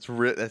 that's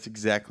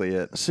exactly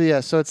it. So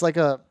yeah, so it's like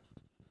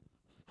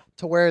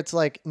to where it's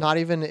like not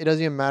even, it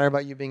doesn't even matter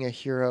about you being a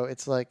hero.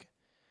 It's like,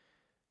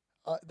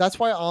 that's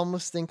why I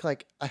almost think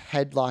like a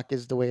headlock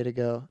is the way to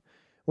go,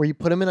 where you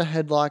put him in a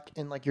headlock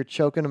and like you're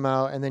choking him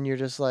out, and then you're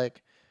just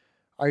like,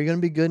 are you going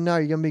to be good now?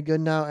 Are you going to be good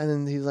now? And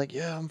then he's like,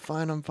 yeah, I'm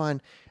fine.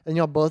 And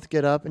y'all both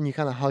get up and you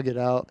kind of hug it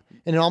out,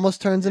 and it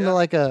almost turns into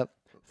like a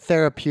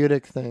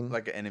therapeutic thing,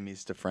 like an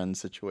enemies to friends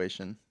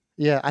situation.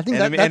 Yeah, I think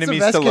that's enemies the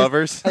best to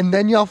lovers. And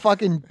then y'all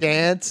fucking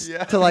dance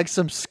to like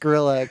some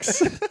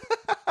Skrillex.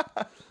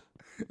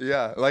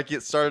 Yeah, like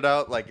it started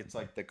out like it's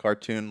like the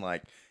cartoon,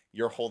 like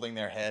you're holding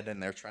their head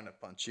and they're trying to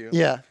punch you.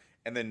 Yeah.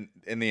 And then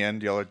in the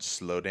end, y'all are just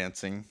slow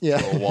dancing. Yeah.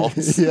 A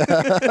waltz.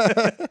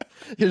 Yeah.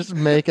 You're just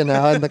making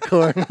out in the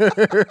corner.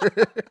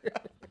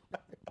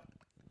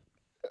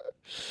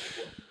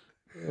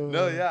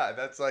 No, yeah,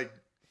 that's like,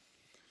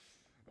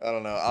 I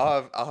don't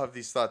know. I'll have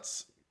these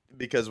thoughts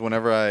because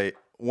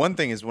one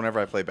thing is whenever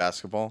I play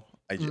basketball,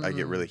 I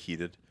get really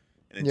heated,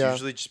 and it's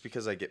usually just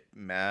because I get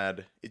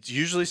mad. It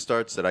usually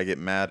starts that I get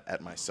mad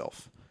at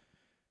myself.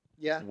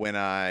 Yeah. When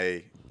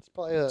I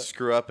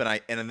screw up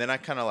and then I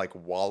kind of like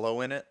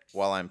wallow in it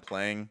while I'm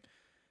playing,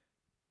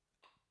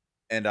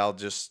 and I'll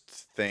just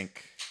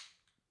think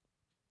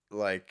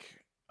like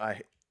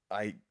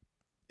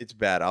it's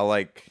bad.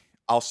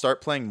 I'll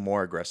start playing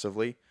more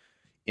aggressively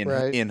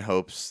in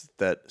hopes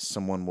that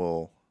someone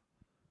will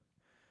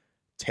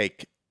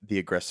take the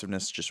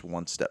aggressiveness just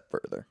one step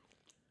further.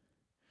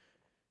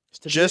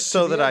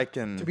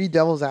 To be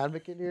devil's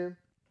advocate here,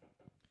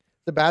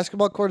 the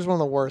basketball court is one of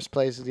the worst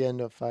places to get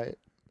into a fight.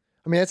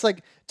 I mean, it's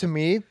like to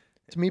me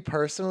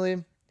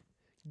personally,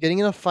 getting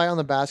in a fight on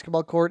the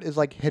basketball court is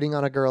like hitting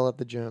on a girl at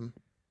the gym.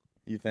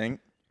 You think?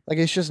 Like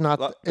it's just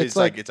not. It's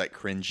like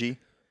cringy.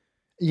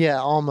 Yeah,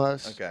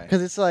 almost. Okay.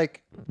 Because it's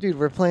like, dude,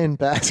 we're playing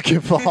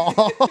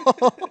basketball,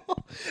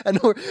 and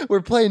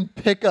we're playing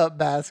pickup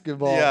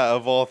basketball. Yeah,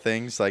 of all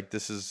things, like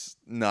this is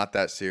not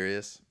that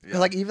serious. Yeah.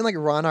 Like even like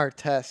Ron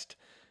Artest,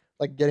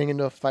 like getting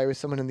into a fight with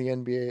someone in the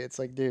NBA, it's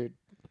like, dude.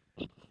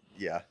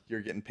 Yeah,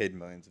 you're getting paid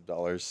millions of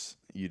dollars.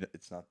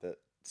 It's not that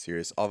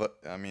serious. Although,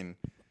 I mean,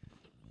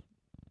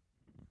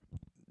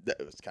 that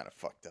was kind of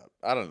fucked up.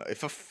 I don't know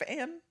if a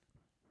fan.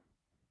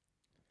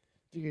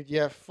 Dude,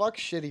 yeah, fuck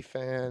shitty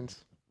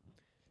fans.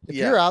 If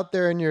you're out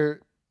there and you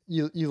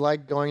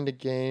like going to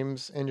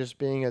games and just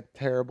being a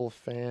terrible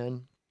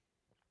fan,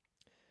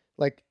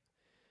 like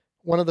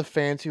one of the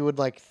fans who would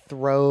like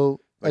throw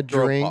a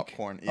drink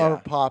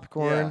or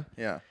popcorn.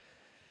 Yeah.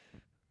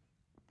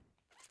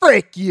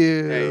 Frick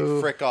you. Hey,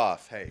 frick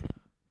off. Hey.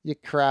 You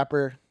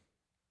crapper.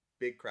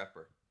 Big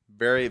crapper.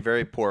 Very,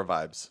 very poor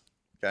vibes.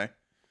 Okay?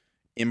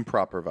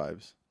 Improper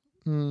vibes.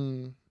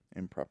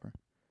 Improper.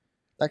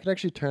 That could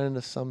actually turn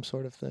into some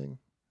sort of thing.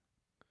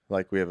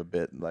 Like we have a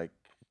bit, like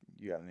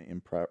you got any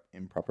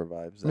improper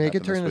vibes? I mean, it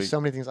could turn into so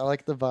many things. I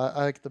like the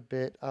I like the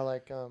bit. I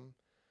like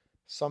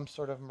some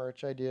sort of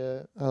merch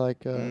idea. I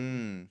like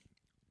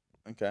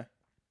okay.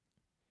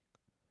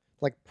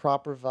 Like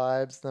proper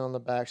vibes. Then on the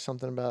back,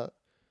 something about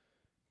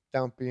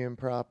don't be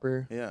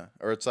improper. Yeah,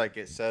 or it's like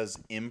it says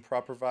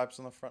improper vibes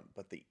on the front,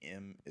 but the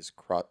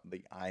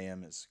the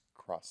IM is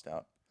crossed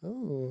out.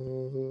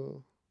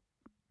 Oh.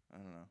 I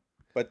don't know.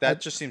 But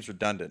that just seems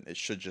redundant. It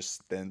should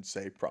just then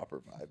say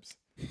proper vibes.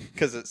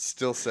 Because it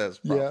still says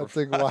proper it's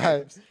like,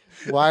 vibes.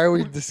 Why are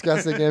we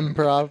discussing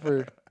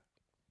improper?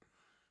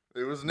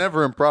 It was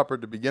never improper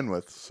to begin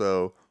with,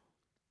 so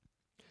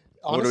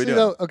honestly, what are we doing?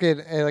 Though,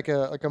 okay,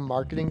 like a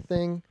marketing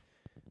thing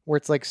where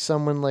it's like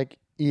someone like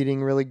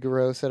eating really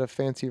gross at a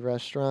fancy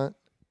restaurant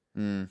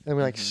and we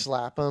like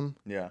slap them.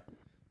 Yeah.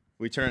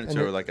 We turn it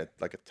into like a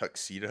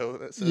tuxedo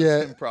that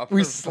says improper.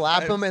 We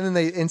slap them and then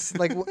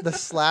the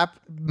slap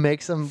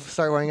makes them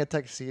start wearing a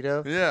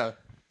tuxedo. Yeah.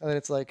 And then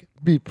it's like,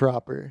 be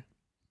proper.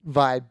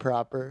 Vibe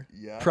proper.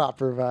 Yeah.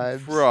 Proper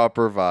vibes.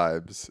 Proper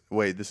vibes.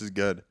 Wait, this is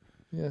good.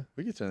 Yeah.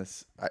 We could turn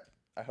this.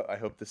 I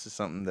hope this is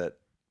something that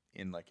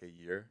in like a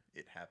year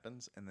it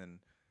happens and then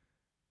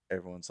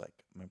everyone's like,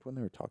 remember when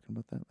they were talking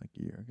about that like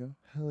a year ago?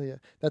 Hell yeah.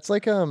 That's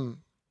like I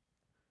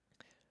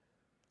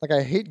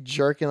hate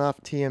jerking off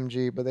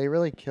TMG, but they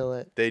really kill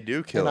it. They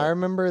do kill it. And I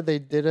remember they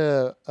did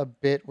a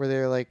bit where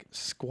they're like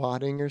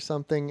squatting or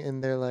something,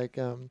 and they're like,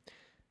 and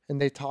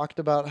they talked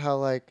about how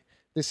like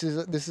this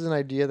is an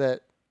idea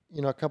that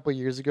a couple of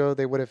years ago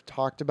they would have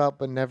talked about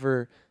but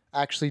never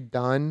actually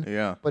done.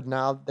 Yeah. But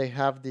now they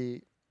have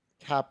the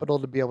capital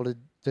to be able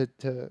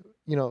to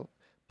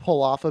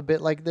pull off a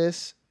bit like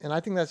this, and I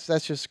think that's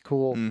just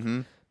cool.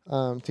 To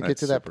get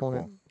to that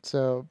point. Cool.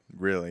 So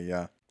really,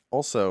 yeah.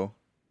 Also,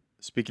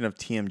 speaking of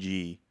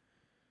TMG,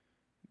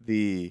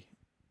 the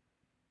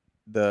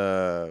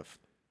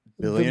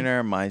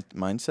billionaire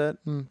mindset,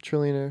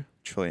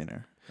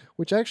 trillionaire.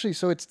 Which actually,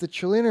 so it's the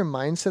trillionaire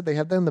mindset. They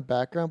have that in the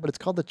background, but it's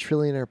called the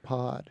Trillionaire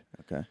Pod.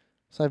 Okay.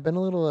 So I've been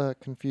a little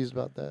confused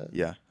about that.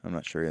 Yeah, I'm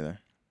not sure either.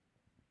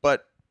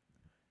 But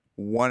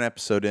one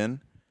episode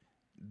in,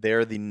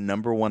 they're the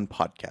number one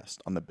podcast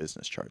on the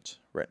business charts,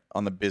 right?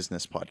 On the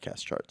business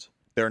podcast charts.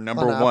 They're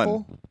number one.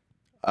 Apple?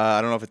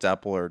 I don't know if it's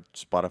Apple or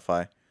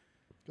Spotify.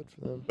 Good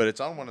for them. But it's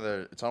on one of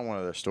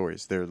their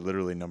stories. They're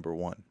literally number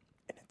one,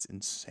 and it's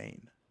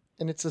insane.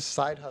 And it's a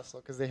side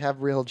hustle because they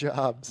have real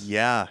jobs.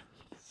 Yeah.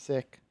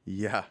 Sick.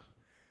 Yeah.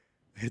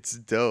 It's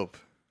dope.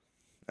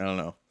 I don't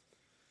know.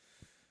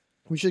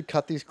 We should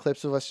cut these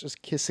clips of us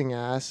just kissing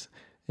ass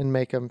and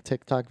make them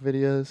TikTok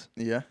videos.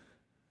 Yeah.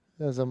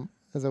 As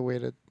a way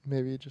to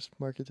maybe just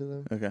market to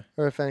them. Okay.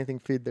 Or if anything,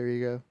 feed their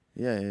ego.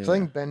 Yeah. So I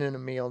think Ben and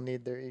Emil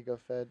need their ego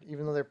fed,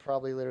 even though they're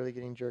probably literally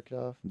getting jerked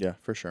off. Yeah,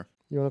 for sure.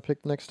 You want to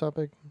pick the next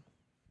topic?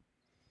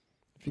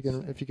 If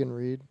you can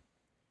read.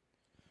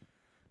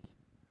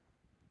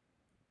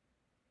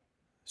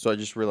 So I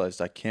just realized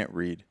I can't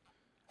read.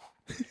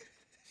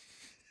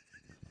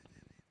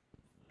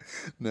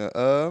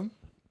 No.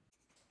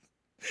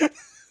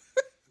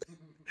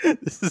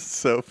 This is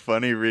so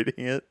funny reading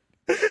it.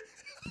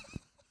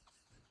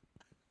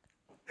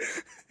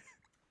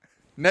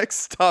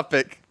 Next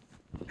topic.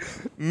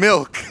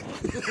 Milk.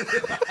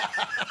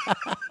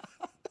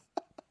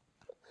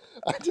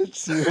 I did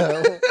see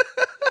that.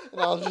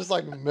 And I was just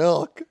like,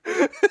 milk.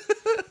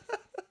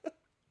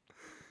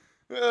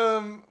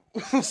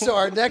 So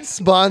our next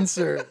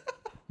sponsor,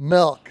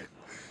 milk.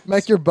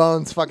 Make your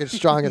bones fucking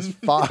strong as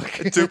fuck.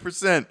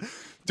 2%.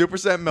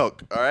 2%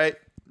 milk. All right.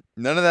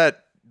 None of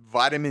that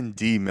vitamin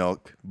D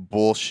milk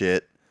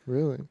bullshit.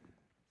 Really?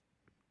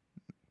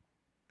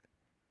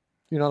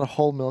 You're not a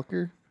whole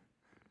milker?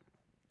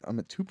 I'm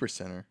a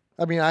 2%er.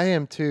 I mean, I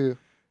am too.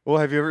 Well,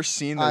 have you ever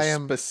seen those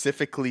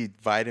specifically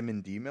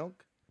vitamin D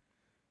milk?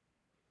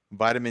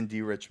 Vitamin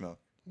D rich milk.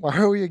 Why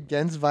are we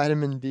against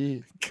vitamin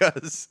D?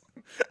 Because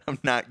I'm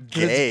not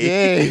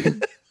gay. It's gay.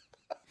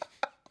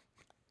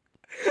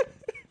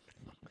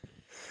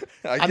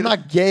 I'm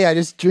not gay. I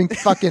just drink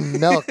fucking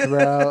milk,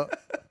 bro.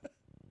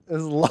 I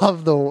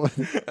love the way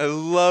it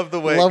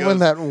love goes when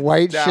that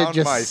white shit down my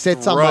just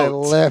sits on my throat.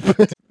 lip.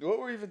 What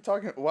were we even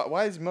talking?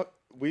 Why is milk?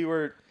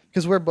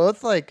 Because we're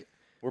both like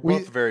We're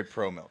both very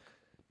pro milk.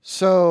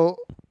 So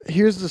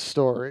here's the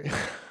story.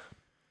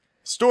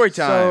 Story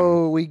time.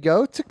 So we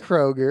go to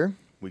Kroger.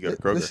 We go to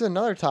Kroger. This is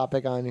another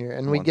topic on here,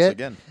 and we Once get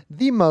again.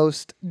 the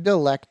most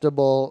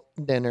delectable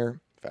dinner,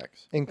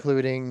 Facts.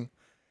 including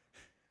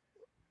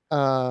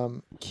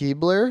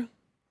Keebler,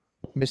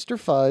 Mr.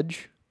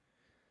 Fudge,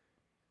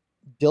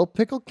 Dill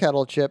Pickle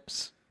kettle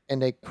chips,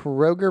 and a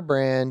Kroger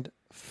brand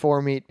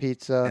 4-meat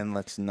pizza. And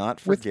let's not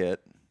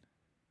forget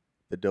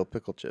the dill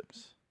pickle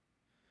chips.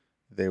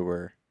 They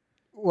were.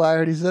 Well, I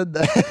already said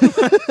that.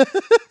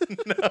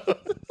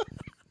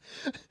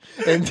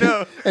 And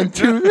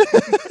two.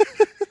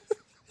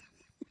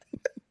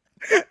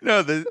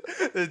 No,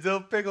 the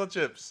dill pickle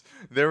chips.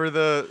 They were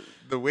the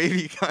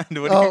wavy kind.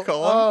 What do you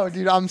call them? Oh,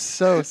 dude, I'm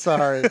so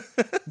sorry.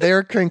 They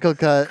were crinkle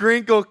cut.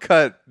 Crinkle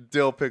cut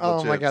dill pickle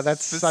chips. Oh my god,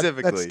 that's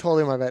specifically. that's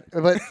totally my bad.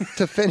 But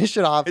to finish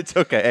it off, It's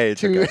okay. Hey,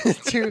 it's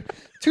okay.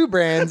 two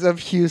brands of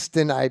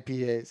Houston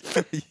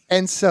IPAs.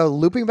 And so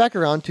looping back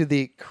around to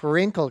the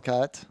crinkle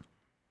cut,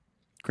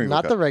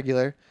 not the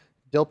regular,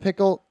 dill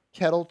pickle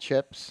kettle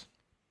chips.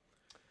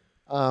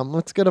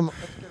 Let's get them.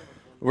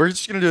 We're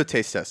just gonna do a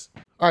taste test.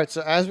 All right.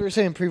 So as we were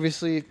saying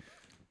previously,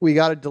 we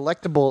got a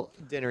delectable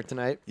dinner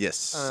tonight.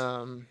 Yes.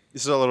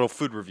 This is a little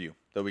food review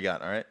that we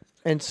got. All right.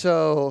 And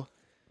so,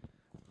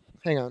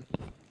 hang on.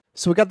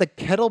 So we got the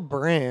Kettle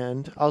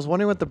brand. I was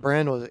wondering what the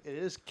brand was. It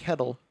is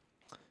Kettle.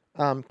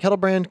 Kettle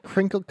brand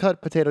crinkle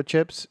cut potato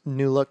chips.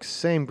 New look,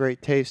 same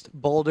great taste.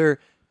 Bolder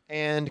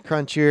and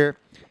crunchier.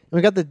 And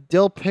we got the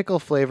dill pickle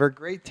flavor.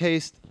 Great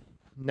taste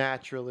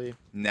naturally.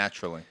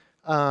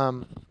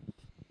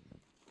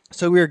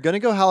 So we were going to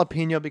go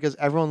jalapeno because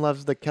everyone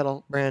loves the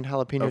Kettle brand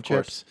jalapeno Of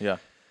chips. course. Yeah.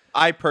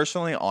 I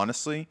personally,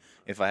 honestly,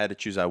 if I had to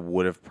choose, I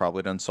would have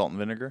probably done salt and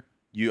vinegar.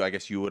 I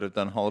guess you would have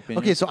done jalapeno.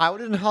 Okay, so I would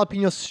have done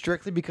jalapeno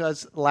strictly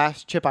because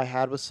last chip I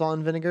had was salt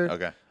and vinegar.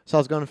 Okay. So I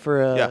was going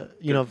for a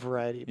good.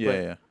 variety. Yeah, But,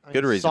 yeah. I mean,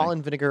 Good reason. Salt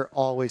and vinegar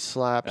always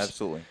slaps.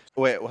 Absolutely.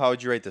 Wait, how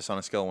would you rate this on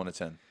a scale of 1 to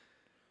 10?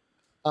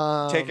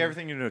 Take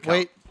everything into account.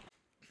 Wait.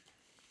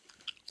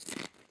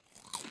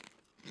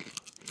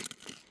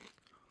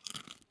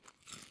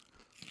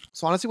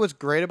 So honestly, what's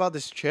great about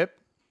this chip,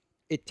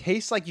 it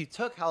tastes like you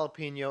took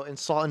jalapeno and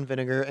salt and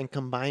vinegar and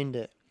combined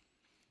it.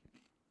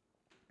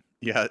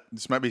 Yeah,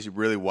 this might be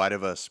really wide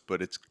of us,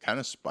 but it's kind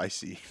of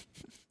spicy.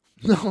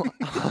 No.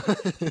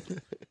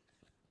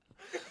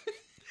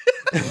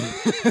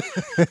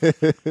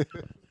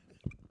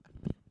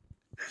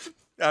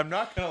 I'm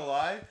not going to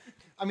lie.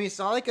 I mean, it's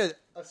not like a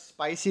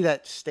spicy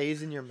that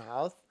stays in your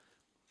mouth,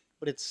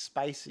 but it's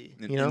spicy.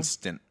 You know?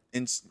 Instant.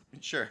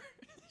 Sure.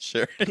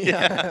 Sure.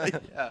 Yeah.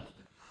 Yeah.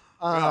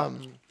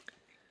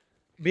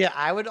 But yeah,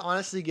 I would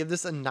honestly give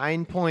this a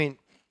 9.8.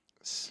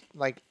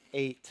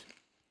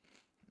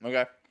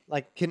 Okay.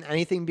 Like, can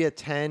anything be a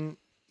 10?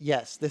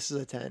 Yes, this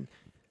is a 10.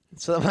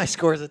 So my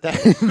score is a 10.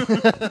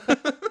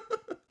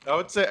 I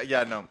would say,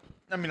 yeah, no.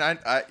 I mean,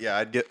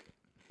 I'd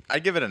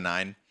give it a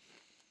 9.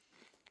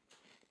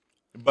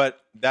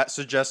 But that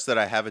suggests that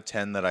I have a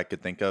 10 that I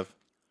could think of.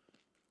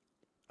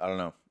 I don't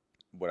know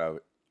what I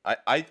would.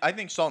 I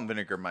think salt and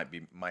vinegar might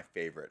be my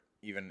favorite,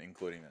 even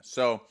including this.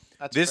 So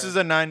this is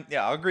a 9.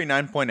 Yeah, I'll agree.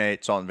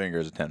 9.8. Salt and vinegar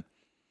is a 10.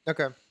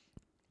 Okay.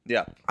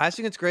 Yeah. I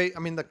think it's great. I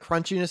mean, the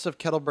crunchiness of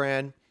Kettle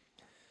brand,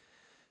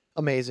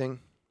 amazing.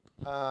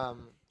 I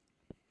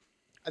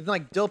think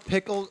like dill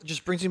pickle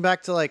just brings me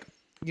back to like,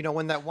 you know,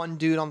 when that one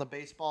dude on the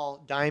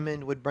baseball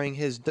diamond would bring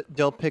his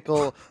dill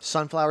pickle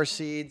sunflower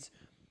seeds.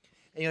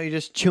 And, you know, you're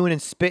just chewing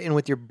and spitting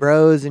with your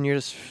bros, and you're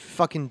just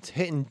fucking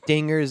hitting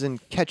dingers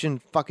and catching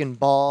fucking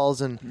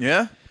balls. And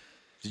Yeah?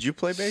 Did you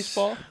play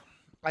baseball?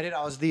 I did.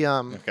 I was the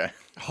Okay.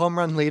 home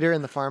run leader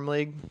in the farm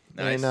league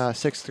Nice. in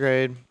 6th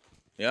grade.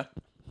 Yeah?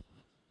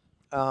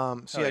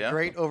 So Hell yeah.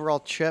 great overall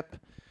chip.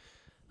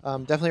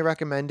 Definitely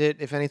recommend it.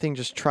 If anything,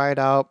 just try it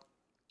out.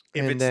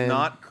 If And it's then-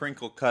 not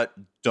crinkle cut,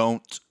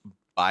 don't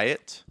buy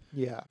it.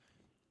 Yeah.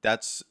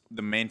 That's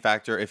the main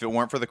factor. If it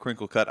weren't for the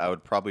crinkle cut, I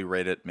would probably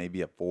rate it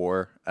maybe a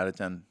 4 out of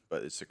 10,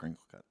 but it's a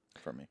crinkle cut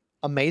for me.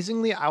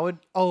 Amazingly, I would.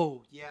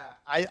 Oh yeah,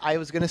 I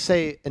was gonna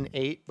say an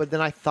 8, but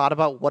then I thought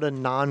about what a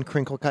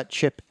non-crinkle cut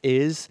chip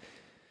is,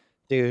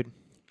 dude.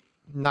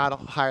 Not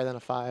higher than a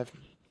 5.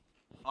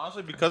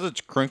 Honestly, because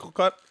it's crinkle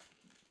cut,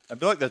 I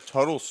feel like the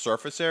total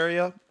surface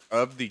area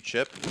of the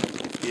chip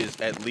is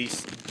at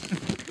least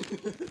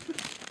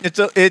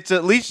it's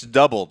at least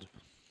doubled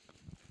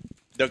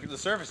the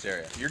surface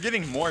area. You're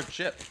getting more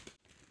chip.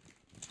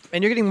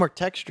 And you're getting more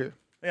texture,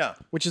 Yeah.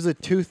 which is the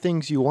two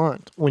things you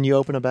want when you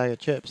open a bag of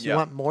chips. Yeah. You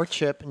want more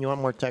chip and you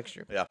want more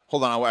texture. Yeah.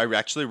 Hold on. I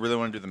actually really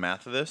want to do the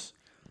math of this.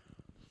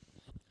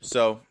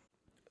 So,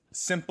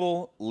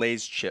 simple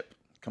Lay's chip,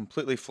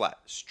 completely flat,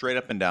 straight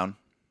up and down.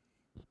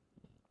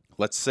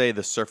 Let's say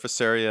the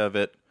surface area of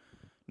it.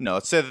 No,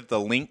 let's say that the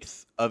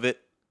length of it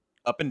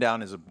up and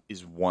down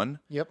is 1.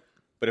 Yep.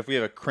 But if we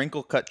have a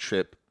crinkle cut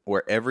chip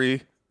where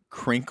every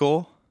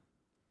crinkle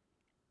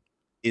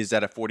is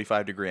at a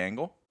 45-degree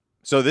angle.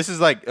 So this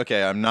is like,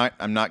 okay, I'm not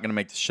going to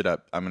make this shit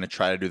up. I'm going to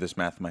try to do this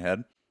math in my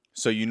head.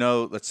 So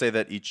let's say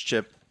that each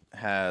chip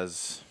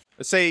has,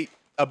 let's say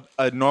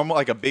a normal,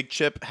 like a big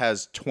chip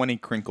has 20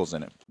 crinkles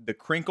in it. The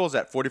crinkles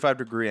at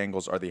 45-degree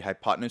angles are the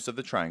hypotenuse of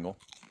the triangle.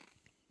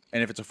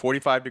 And if it's a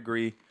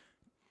 45-degree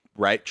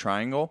right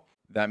triangle,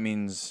 that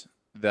means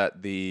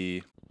that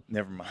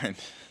never mind.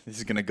 This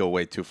is going to go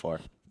way too far.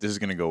 It's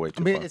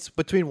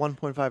between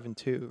 1.5 and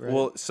 2, right?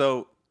 Well,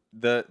 so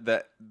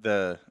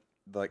the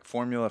like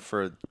formula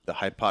for the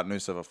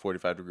hypotenuse of a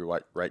 45-degree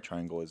right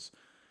triangle is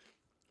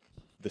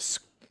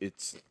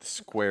it's the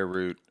square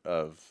root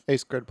of A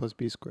squared plus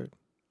B squared.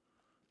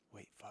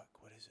 Wait, fuck,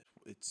 what is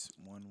it? It's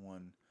 1,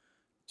 1,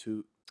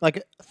 2.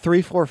 Like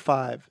 3, 4,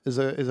 5 is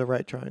a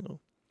right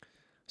triangle.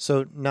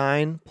 So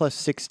 9 plus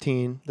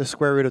 16, the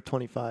square root of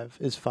 25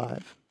 is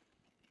 5.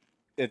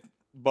 If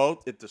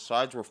the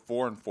sides were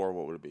 4 and 4,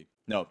 what would it be?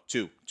 No,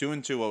 2. 2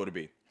 and 2, what would it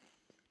be?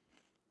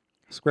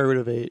 Square root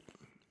of 8.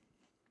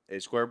 A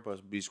squared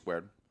plus B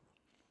squared.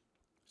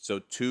 So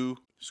 2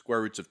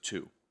 square roots of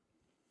 2.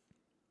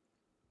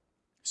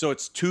 So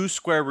it's 2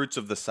 square roots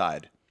of the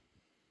side.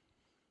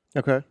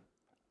 Okay.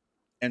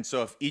 And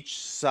so if each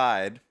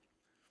side,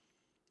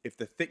 if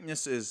the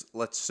thickness is,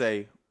 let's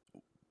say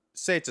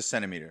it's a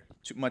centimeter,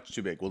 much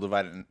too big. We'll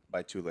divide it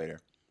by 2 later.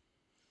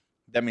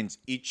 That means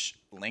each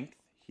length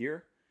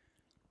here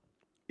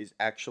is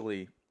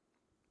actually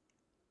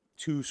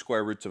 2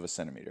 square roots of a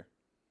centimeter.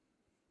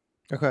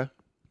 Okay.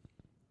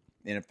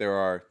 And if there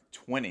are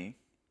 20,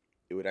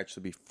 it would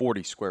actually be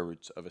 40 square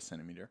roots of a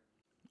centimeter,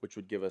 which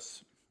would give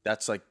us,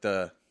 that's like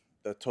the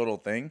total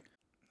thing.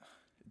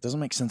 It doesn't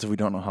make sense if we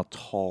don't know how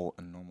tall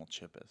a normal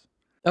chip is.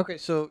 Okay,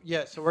 so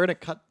we're going to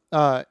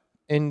cut,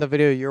 in the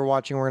video you're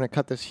watching, we're going to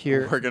cut this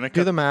here. We're going to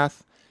do the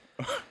math,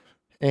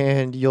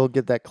 and you'll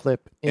get that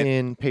clip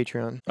in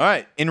Patreon. All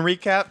right, in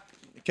recap,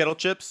 kettle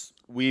chips,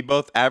 we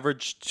both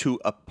averaged to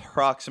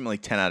approximately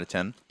 10 out of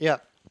 10. Yeah,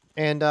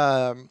 and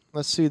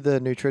let's see the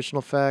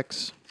nutritional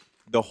facts.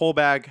 The whole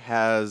bag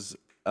has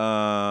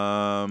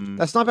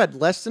That's not bad.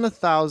 Less than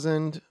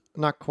 1,000,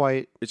 not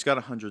quite. It's got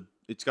 100.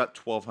 It's got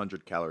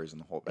 1,200 calories in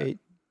the whole bag.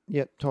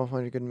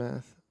 1,200. Good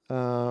math.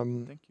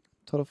 Thank you.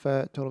 Total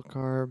fat, total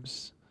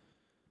carbs.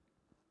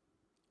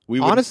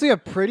 Honestly, a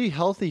pretty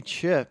healthy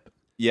chip.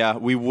 Yeah,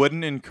 we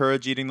wouldn't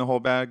encourage eating the whole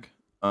bag,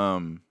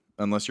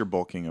 unless you're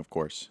bulking, of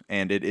course.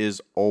 And it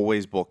is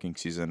always bulking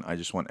season. I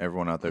just want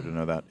everyone out there to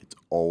know that it's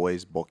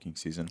always bulking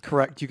season.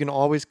 Correct. You can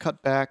always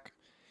cut back.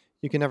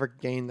 You can never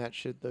gain that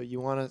shit though.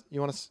 You wanna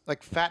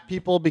like fat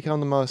people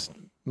become the most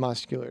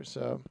muscular.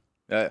 So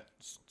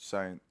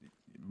Science,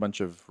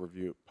 bunch of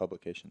review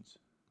publications.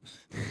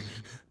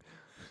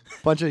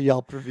 Bunch of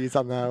Yelp reviews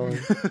on that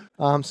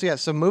one.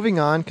 So moving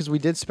on, because we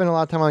did spend a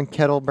lot of time on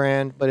Kettle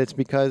brand, but it's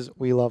because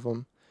we love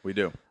them. We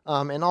do.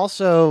 And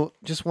also,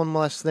 just one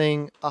last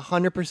thing,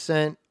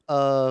 100%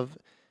 of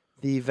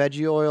the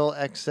veggie oil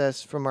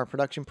excess from our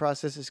production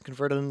process is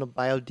converted into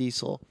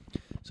biodiesel.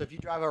 So if you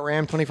drive a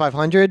Ram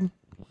 2500,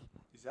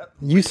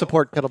 you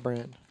support Kettle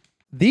brand.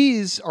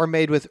 These are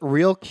made with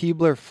real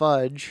Keebler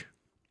fudge,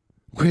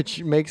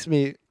 which makes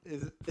me...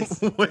 Wait,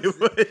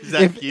 what? Is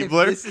that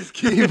Keebler? If this is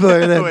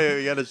Keebler, then... Wait,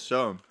 we gotta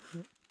show him.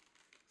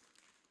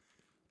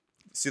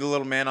 See the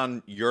little man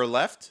on your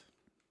left?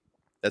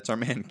 That's our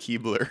man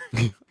Keebler.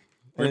 And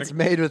it's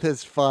made with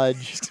his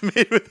fudge. It's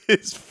made with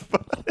his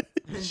fudge.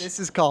 And this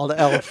is called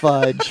Elf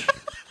Fudge.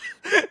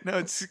 No,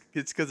 it's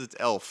because it's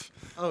Elf.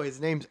 Oh,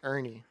 his name's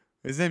Ernie.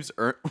 His name's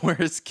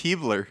Where's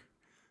Keebler?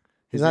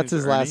 That's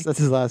his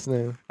last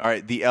name. All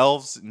right, the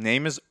elf's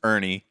name is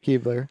Ernie.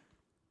 Keebler.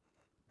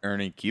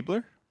 Ernie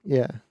Keebler?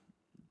 Yeah.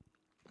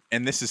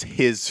 And this is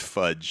his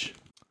fudge.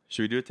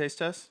 Should we do a taste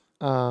test?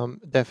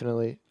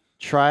 Definitely.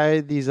 Try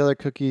these other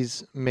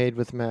cookies made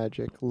with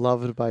magic,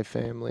 loved by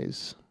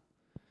families.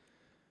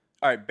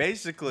 All right,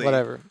 basically.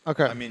 Whatever.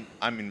 Okay.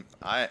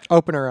 I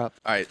open her up.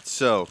 All right,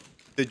 so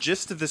the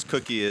gist of this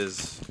cookie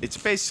is it's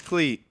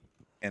basically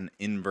an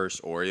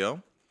inverse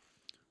Oreo.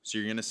 So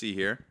you're gonna see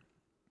here.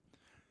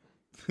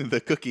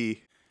 The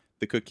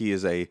cookie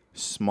is a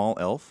small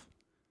elf,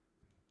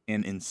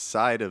 and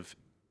inside of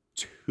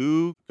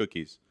 2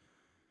 cookies,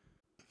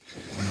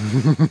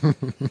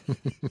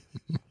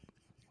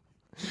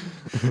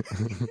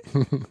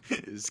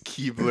 Is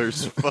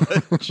Keebler's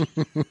fudge.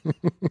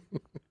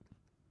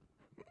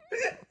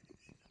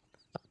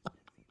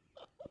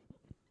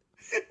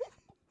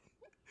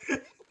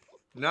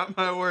 Not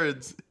my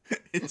words.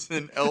 It's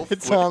an elf.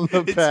 It's on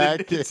the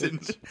package.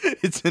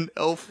 It's an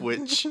elf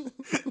witch,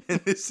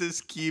 and this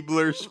is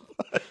Keebler's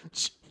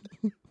fudge.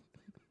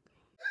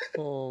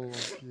 Oh my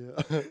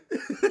god.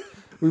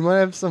 We might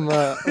have some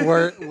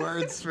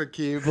words for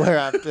Keebler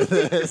after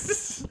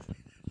this.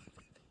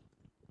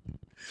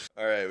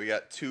 All right, we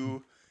got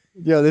two.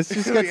 Yo,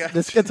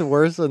 this gets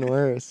worse and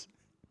worse.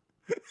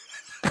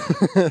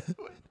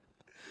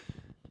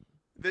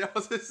 They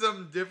also say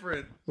something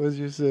different. What did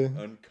you say?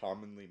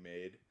 Uncommonly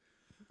made.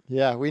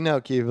 Yeah, we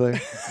know Keebler.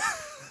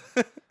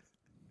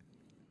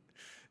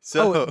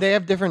 So they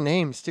have different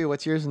names too.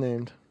 What's yours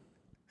named?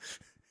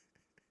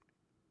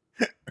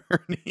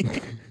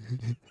 Ernie.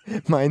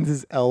 Mine's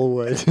is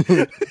Elwood.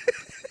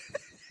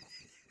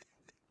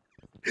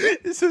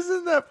 This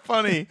isn't that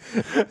funny.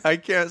 I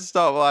can't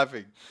stop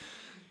laughing.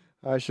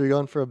 All right, should we go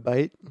in for a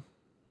bite?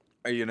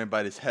 Are you gonna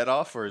bite his head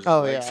off or his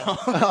Oh legs yeah.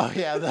 off? Oh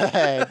yeah, the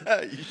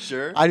head. You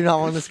sure? I do not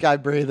want this guy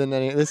breathing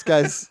any. This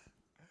guy's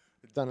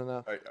done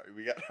enough. All right,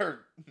 we got our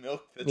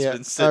milk that's Yeah.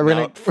 been sitting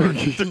out for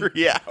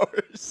 3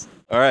 hours.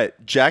 All right,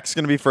 Jack's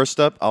gonna be first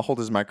up. I'll hold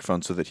his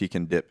microphone so that he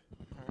can dip.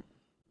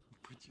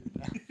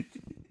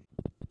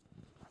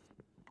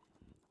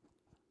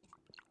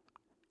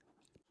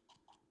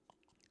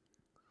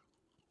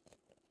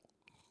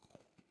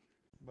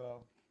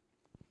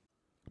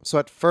 So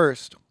at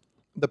first,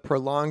 the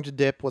prolonged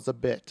dip was a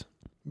bit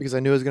because I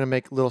knew it was going to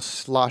make little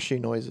sloshy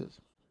noises.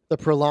 The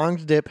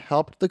prolonged dip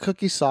helped the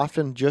cookie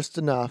soften just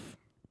enough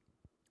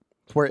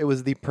to where it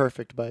was the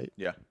perfect bite.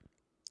 Yeah.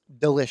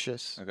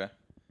 Delicious. Okay.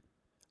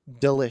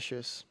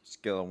 Delicious.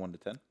 Scale of 1 to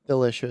 10.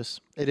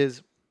 Delicious. It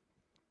is.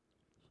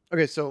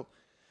 Okay, so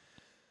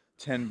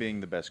 10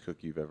 being the best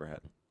cookie you've ever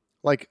had.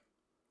 like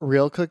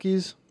real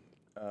cookies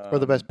or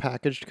the best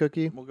packaged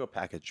cookie? We'll go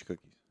packaged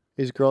cookies.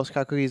 Is Girl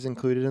Scout cookies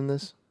included in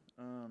this?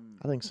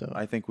 I think so.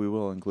 I think we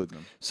will include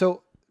them.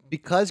 So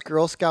because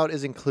Girl Scout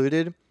is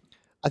included,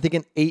 I think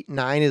an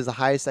 8-9 is the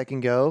highest I can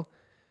go.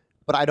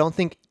 But I don't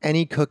think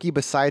any cookie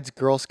besides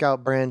Girl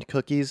Scout brand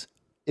cookies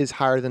is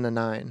higher than a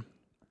 9.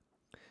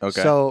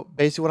 Okay. So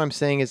basically what I'm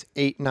saying is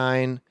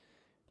 8-9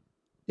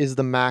 is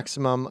the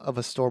maximum of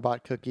a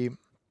store-bought cookie.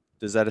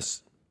 is that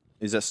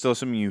still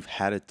something you've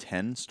had a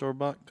 10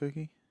 store-bought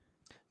cookie?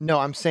 No,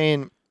 I'm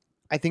saying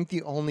I think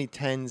the only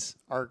 10s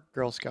are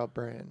Girl Scout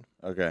brand.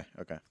 Okay.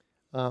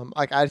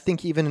 Like I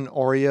think even an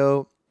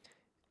Oreo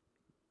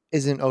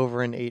isn't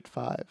over an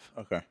 8.5.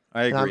 Okay.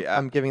 I agree.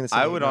 I'm giving this.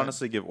 I would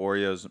honestly give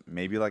Oreos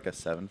maybe like a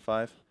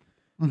 7.5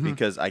 Mm-hmm.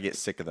 because I get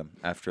sick of them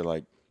after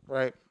like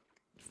Right.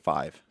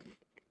 5.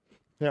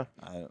 Yeah.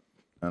 I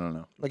don't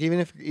know. Like even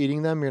if you're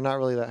eating them, you're not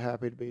really that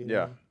happy to be eating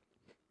Yeah.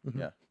 them. Mhm.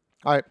 Yeah.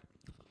 All right.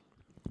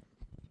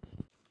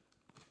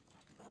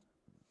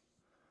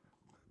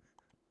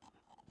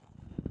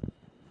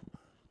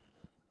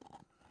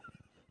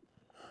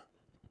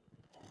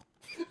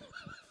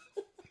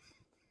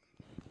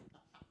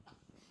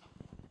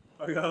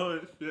 I gotta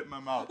let it fit in my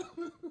mouth.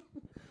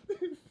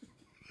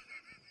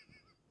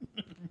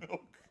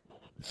 Milk.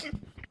 There's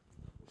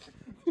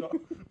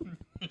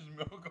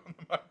milk on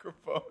the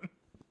microphone.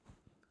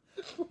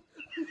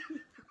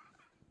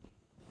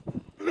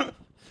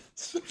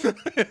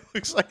 It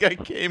looks like I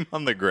came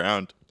on the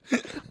ground.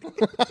 Dude,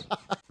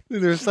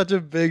 there's such a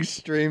big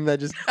stream that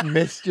just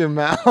missed your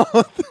mouth.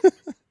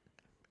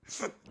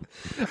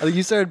 I think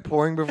you started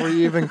pouring before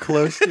you even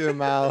close to your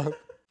mouth.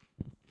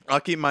 I'll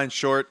keep mine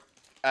short.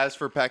 As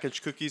for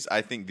packaged cookies,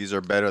 I think these are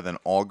better than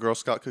all Girl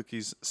Scout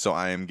cookies, so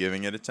I am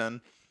giving it a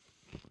 10.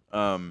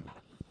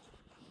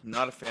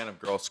 Not a fan of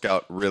Girl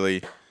Scout,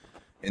 really.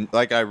 And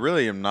I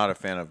really am not a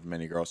fan of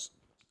many girls.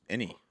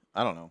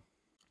 I don't know.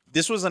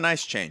 This was a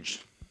nice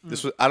change.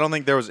 I don't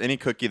think there was any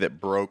cookie that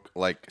broke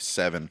like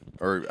 7,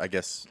 or I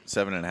guess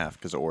 7.5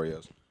 because of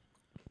Oreos.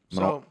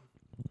 So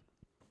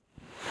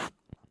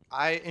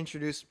I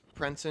introduced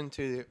Prenson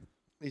to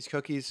these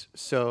cookies,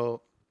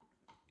 so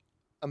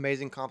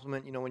amazing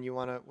compliment. You know, when you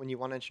wanna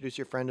introduce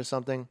your friend to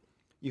something,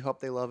 you hope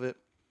they love it.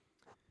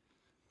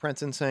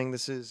 Prenson saying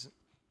this is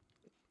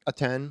a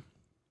 10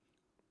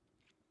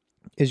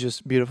 is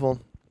just beautiful.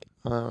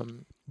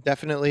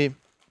 Definitely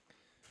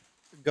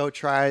go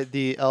try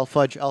the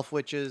Fudge Elf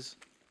Witches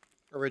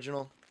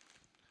original,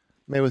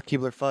 made with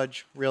Keebler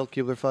fudge, real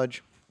Keebler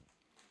fudge.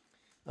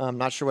 I'm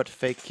not sure what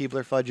fake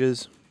Keebler fudge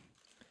is.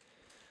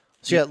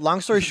 So yeah,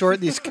 long story short,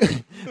 these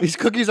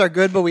cookies are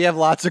good, but we have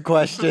lots of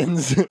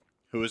questions.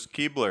 Who is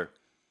Keebler?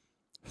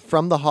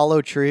 From the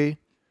Hollow Tree,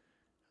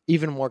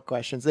 even more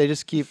questions. They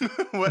just keep.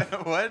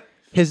 What?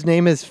 His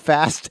name is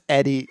Fast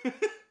Eddie.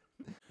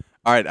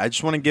 All right, I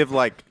just want to give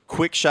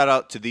quick shout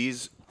out to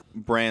these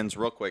brands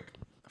real quick.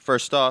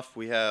 First off,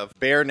 we have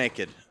Bare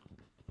Naked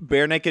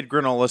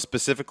granola,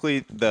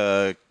 specifically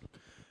the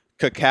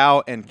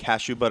cacao and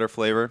cashew butter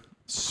flavor.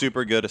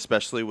 Super good,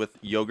 especially with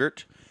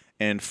yogurt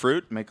and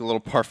fruit. Make a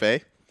little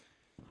parfait.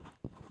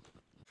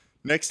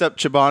 Next up,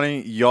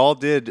 Chobani,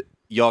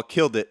 y'all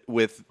killed it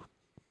with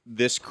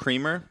this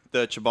creamer,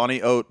 the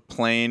Chobani Oat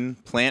plain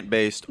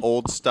plant-based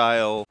old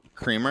style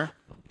creamer.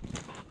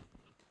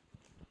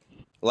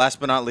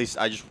 Last but not least,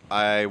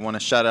 I want to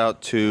shout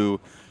out to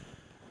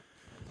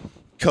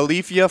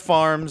Califia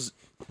Farms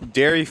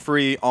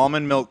dairy-free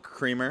almond milk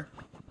creamer.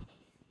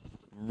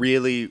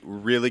 Really,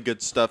 really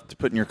good stuff to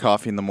put in your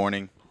coffee in the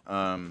morning.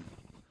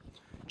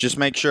 Just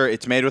make sure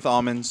it's made with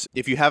almonds.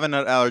 If you have a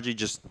nut allergy,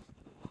 just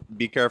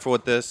be careful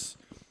with this.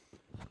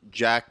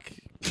 Jack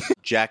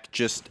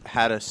just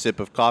had a sip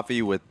of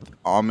coffee with the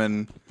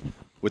almond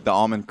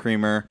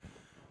creamer.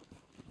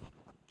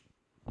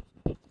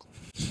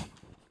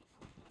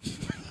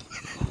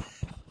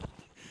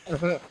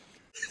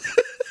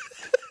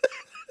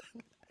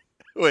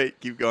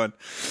 Wait, keep going.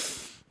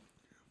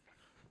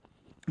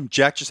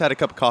 Jack just had a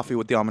cup of coffee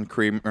with the almond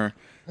creamer.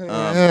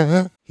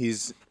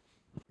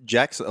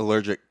 Jack's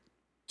allergic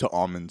to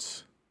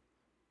almonds.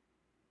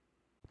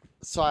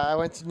 So I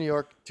went to New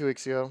York 2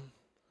 weeks ago,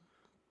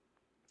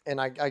 and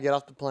I get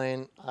off the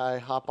plane. I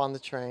hop on the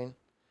train,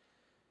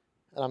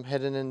 and I'm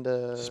heading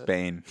into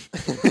Spain.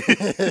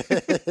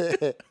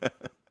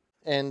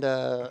 and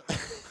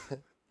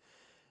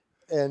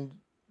and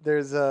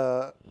there's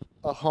a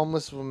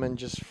homeless woman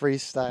just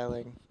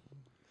freestyle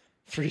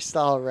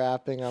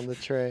rapping on the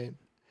train.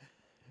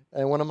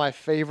 And one of my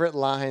favorite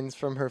lines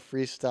from her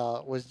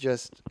freestyle was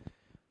just,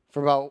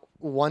 for about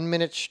 1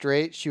 minute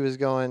straight, she was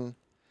going,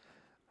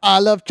 I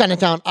love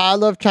Chinatown, I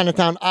love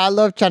Chinatown, I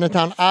love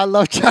Chinatown, I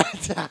love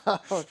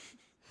Chinatown.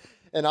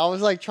 And I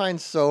was like trying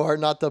so hard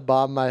not to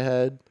bob my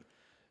head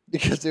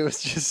because it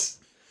was just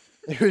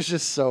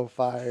so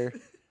fire.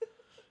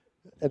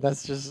 And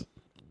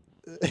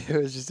it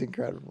was just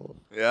incredible.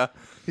 Yeah.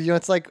 You know,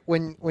 it's like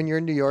when you're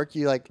in New York,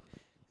 you like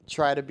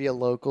try to be a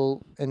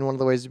local, and one of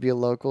the ways to be a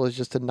local is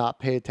just to not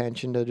pay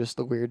attention to just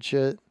the weird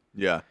shit.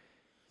 Yeah.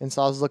 And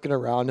so I was looking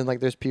around, and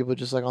like there's people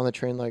just like on the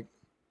train, like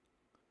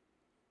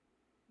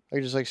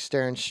just like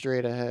staring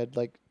straight ahead,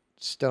 like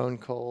stone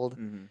cold.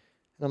 Mm-hmm. And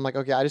I'm like,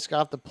 okay, I just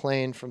got off the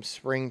plane from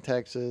Spring,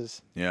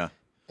 Texas. Yeah.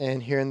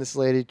 And hearing this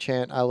lady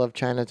chant, I love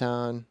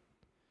Chinatown,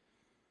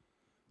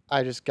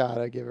 I just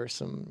gotta give her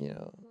some,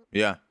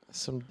 Yeah.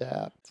 some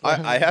dap.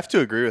 I have to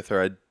agree with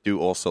her. I do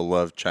also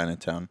love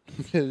Chinatown.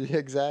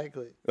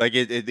 Exactly. Like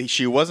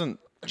she wasn't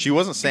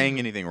saying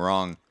anything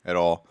wrong at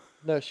all.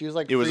 No, she was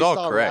like, it was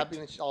all correct.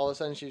 Rapping, and all of a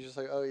sudden she's just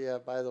like, oh yeah,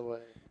 by the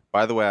way,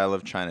 I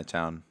love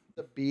Chinatown.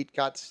 The beat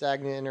got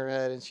stagnant in her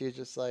head, and she was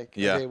just like,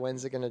 okay,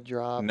 when's it gonna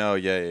drop? No,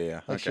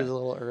 yeah. Like, she was a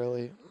little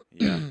early.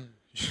 Yeah,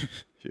 she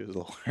was a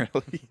little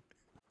early.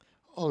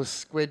 Oh,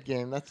 Squid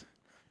Game.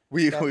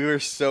 We were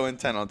so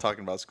intent on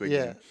talking about Squid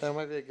Game. Yeah, that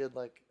might be a good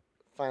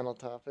final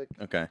topic.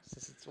 Okay.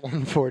 Since it's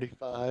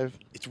 1:45.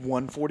 It's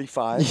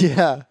 1:45?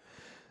 Yeah.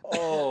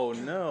 Oh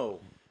no.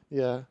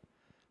 Yeah.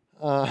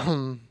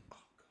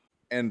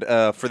 And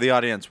for the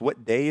audience,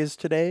 what day is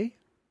today?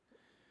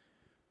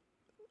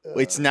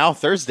 It's now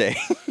Thursday.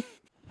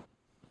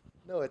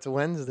 No, it's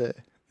Wednesday.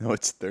 No,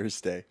 it's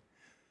Thursday.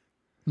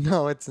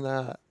 No, it's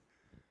not.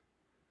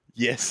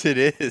 Yes, it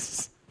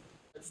is.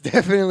 It's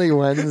definitely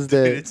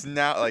Wednesday.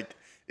 Dude,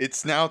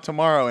 it's now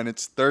tomorrow and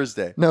it's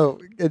Thursday. No,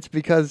 it's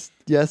because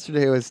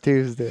yesterday was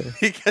Tuesday.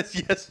 Because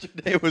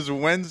yesterday was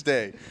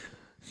Wednesday.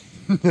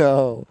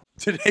 No.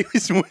 Today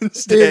is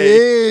Wednesday. It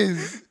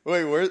is.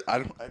 Wait, where? I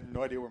have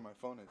no idea where my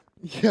phone is.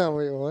 Yeah,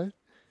 wait, what?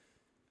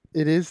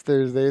 It is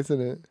Thursday,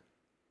 isn't it?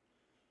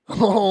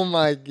 Oh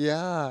my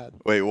God.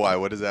 Wait, why?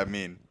 What does that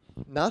mean?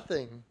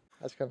 Nothing.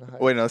 That's kind of high.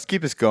 Wait, no, let's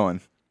keep this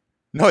going.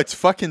 No, it's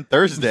fucking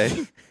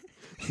Thursday.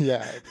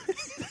 Yeah.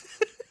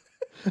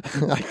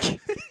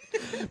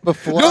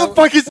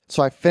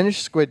 So I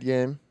finished Squid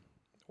Game,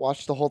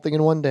 watched the whole thing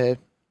in one day.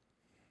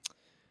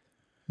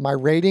 My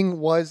rating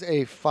was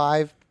a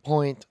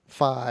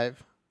 5.5.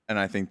 And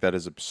I think that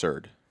is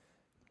absurd.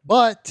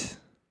 But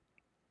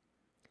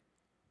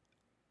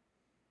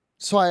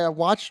so I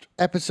watched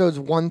episodes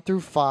 1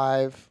 through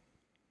 5,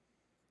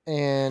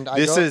 and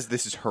this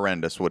is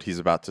horrendous what he's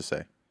about to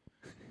say.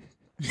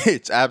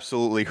 It's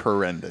absolutely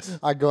horrendous.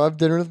 I go have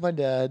dinner with my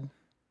dad.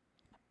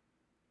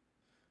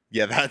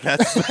 Yeah,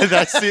 that's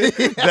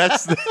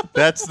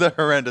the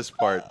horrendous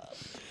part.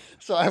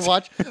 So I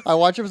watch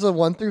episode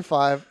 1 through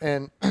 5,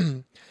 and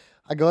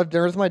I go have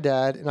dinner with my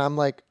dad, and I'm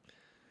like,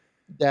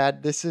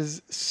 Dad, this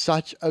is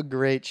such a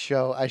great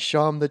show. I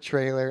show him the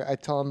trailer. I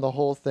tell him the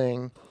whole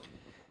thing,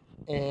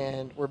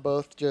 and we're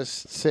both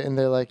just sitting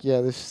there like,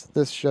 yeah,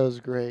 this show's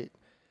great.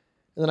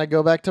 And then I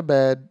go back to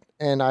bed,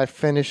 and I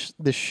finish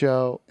the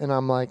show, and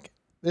I'm like,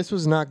 this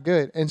was not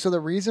good. And so the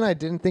reason I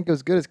didn't think it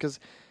was good is because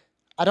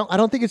I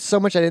don't think it's so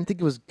much I didn't think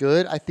it was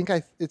good. I think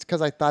it's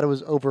because I thought it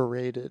was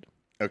overrated.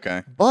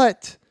 Okay.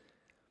 But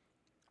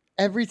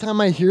every time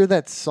I hear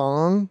that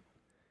song,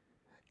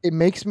 it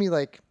makes me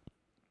like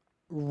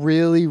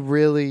really,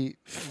 really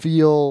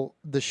feel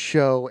the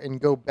show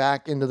and go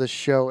back into the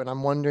show. And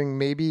I'm wondering,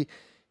 maybe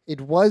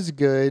it was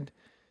good,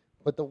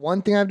 but the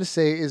one thing I have to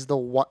say is the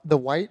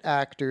white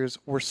actors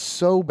were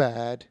so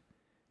bad,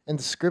 and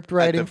the script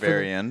writing at the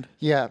very end.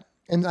 Yeah,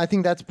 And I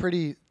think that's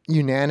pretty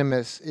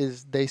unanimous,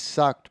 is they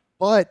sucked.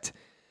 But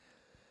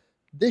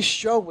this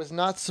show was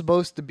not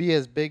supposed to be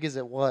as big as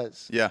it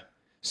was. Yeah.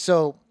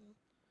 So,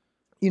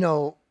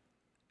 the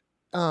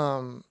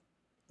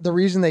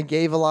reason they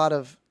gave a lot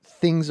of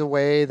things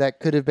away that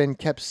could have been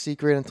kept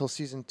secret until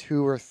season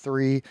 2 or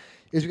 3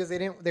 is because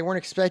they weren't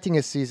expecting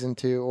a season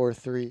 2 or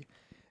 3.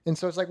 And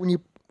so it's like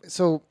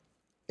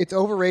it's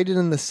overrated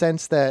in the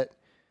sense that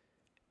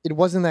it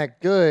wasn't that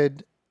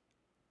good.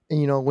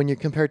 And, when you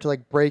compare it to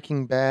like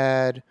Breaking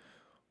Bad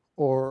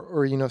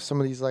or some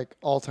of these like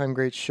all-time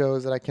great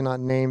shows that I cannot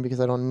name because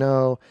I don't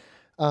know.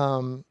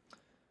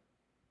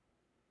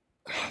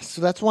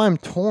 So that's why I'm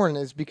torn,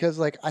 is because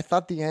like I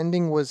thought the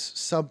ending was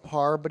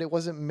subpar, but it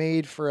wasn't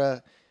made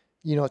for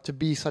to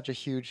be such a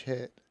huge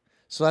hit.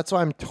 So that's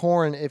why I'm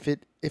torn if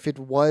it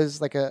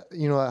was like a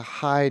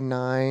high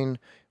 9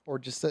 or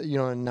just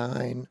a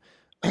 9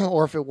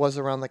 or if it was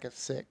around like a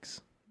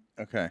 6.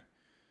 Okay.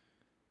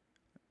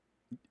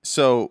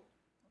 So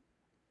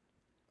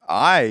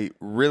I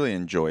really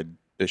enjoyed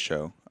this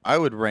show. I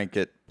would rank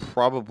it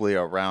probably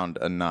around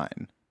a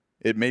 9.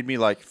 It made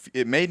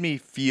me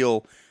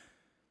feel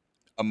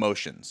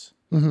emotions.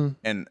 Mm-hmm.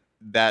 And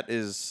that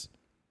is,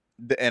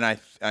 and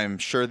I'm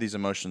sure these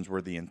emotions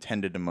were the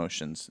intended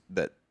emotions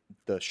that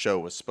the show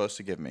was supposed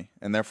to give me.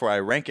 And therefore I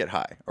rank it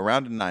high,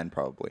 around a 9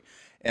 probably.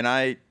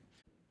 And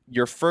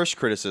your first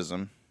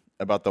criticism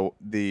about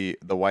the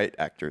white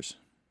actors,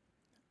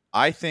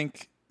 I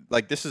think,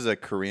 like, this is a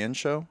Korean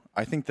show.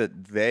 I think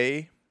that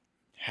they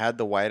had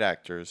the white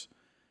actors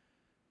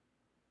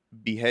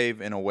behave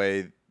in a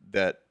way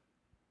that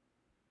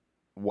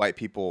white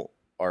people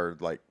are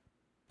like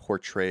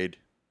portrayed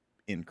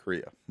in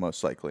Korea,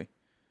 most likely.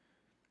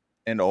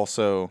 And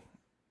also,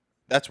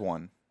 that's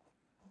one.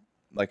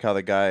 Like how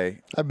the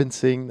guy, I've been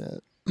seeing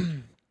that.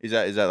 is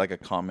that like a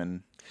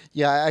common?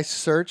 Yeah, I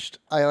searched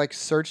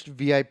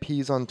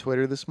VIPs on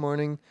Twitter this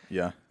morning.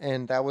 Yeah.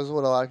 And that was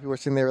what a lot of people were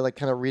saying. They were like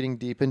kind of reading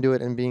deep into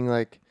it and being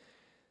like,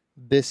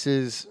 this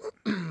is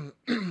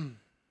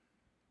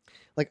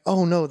like,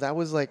 oh no, that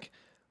was like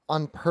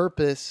on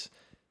purpose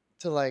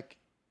to like,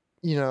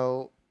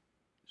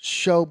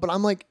 show. But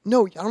I'm like,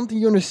 no, I don't think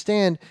you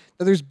understand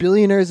that there's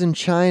billionaires in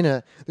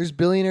China. There's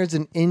billionaires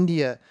in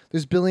India.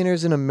 There's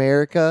billionaires in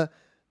America.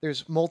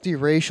 There's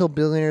multiracial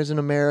billionaires in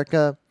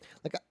America.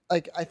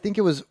 Like I think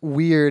it was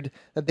weird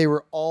that they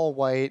were all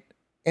white.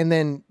 And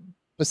then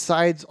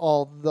besides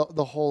all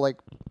the whole like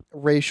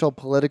racial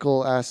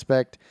political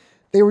aspect,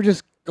 they were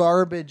just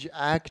garbage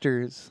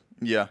actors.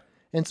 Yeah.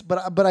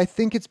 But I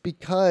think it's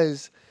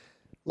because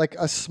like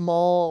a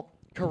small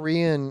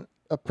Korean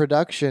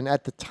production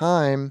at the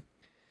time,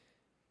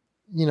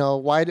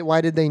 why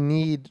did they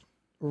need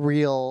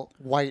real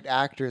white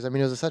actors? I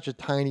mean, it was such a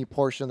tiny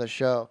portion of the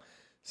show.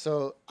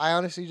 So I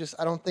honestly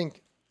I don't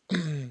think,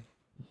 and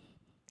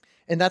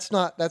that's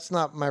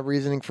not my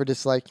reasoning for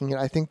disliking it.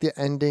 I think the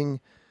ending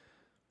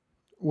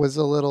was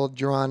a little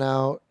drawn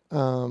out.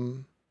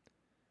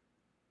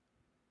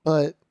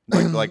 But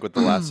like with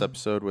the last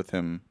episode with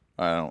him,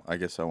 I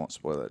guess I won't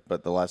spoil it,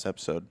 but the last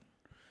episode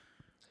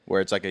where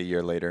it's like a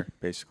year later,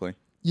 basically.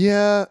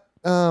 Yeah.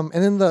 And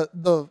then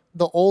the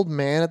old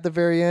man at the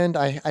very end,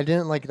 I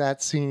didn't like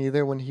that scene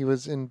either when he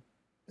was in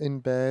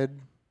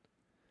bed.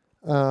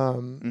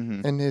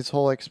 And his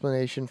whole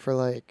explanation for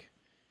like,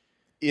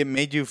 it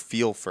made you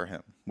feel for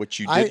him, which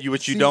you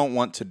don't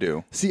want to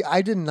do. See,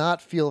 I did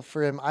not feel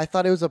for him. I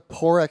thought it was a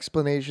poor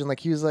explanation. Like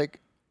he was like,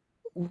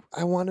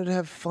 I wanted to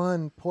have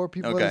fun. Poor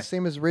people are the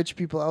same as rich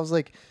people. I was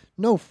like,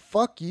 no,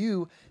 fuck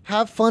you.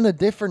 Have fun a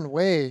different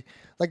way.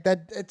 Like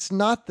that, it's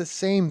not the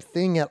same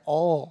thing at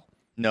all.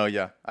 No,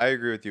 yeah, I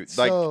agree with you.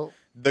 So, like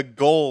the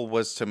goal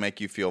was to make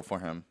you feel for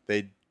him.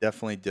 They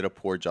definitely did a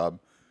poor job.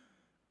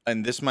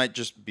 And this might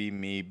just be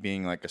me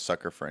being like a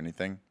sucker for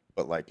anything,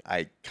 but like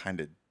I kind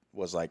of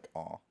was like,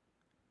 "Aw."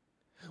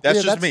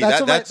 That's just me.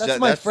 That's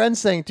my friend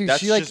saying too.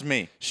 That's She like just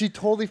me. She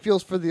totally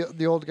feels for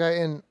the old guy,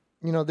 and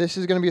this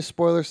is going to be a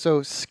spoiler,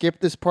 so skip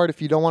this part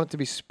if you don't want it to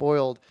be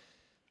spoiled.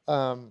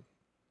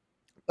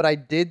 But I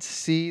did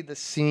see the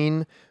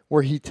scene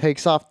where he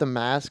takes off the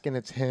mask and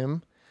it's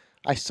him.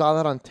 I saw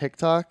that on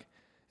TikTok,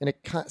 and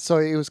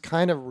it was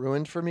kind of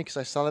ruined for me because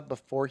I saw that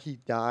before he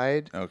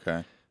died.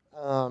 Okay.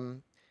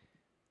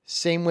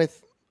 Same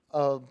with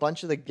a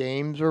bunch of the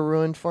games were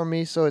ruined for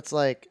me, so it's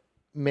like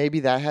maybe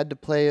that had to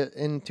play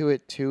into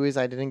it too. Is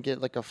I didn't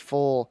get like a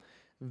full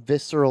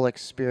visceral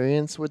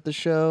experience with the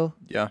show.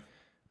 Yeah.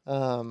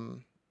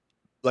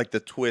 Like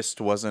the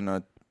twist wasn't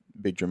a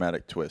big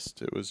dramatic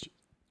twist. It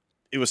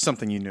was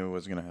something you knew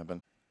was going to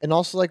happen. And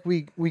also, like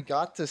we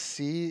got to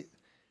see,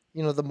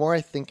 the more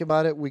I think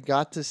about it, we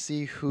got to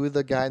see who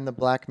the guy in the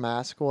black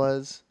mask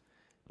was,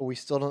 but we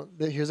still don't.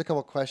 Here's a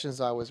couple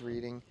questions I was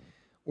reading.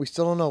 We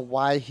still don't know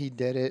why he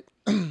did it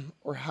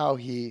or how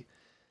he,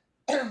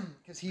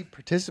 because he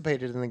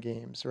participated in the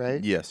games,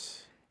 right?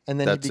 Yes. And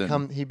then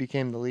he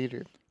became the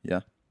leader. Yeah.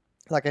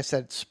 Like I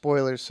said,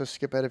 spoilers, so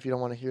skip it if you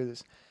don't want to hear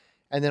this.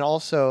 And then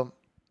also,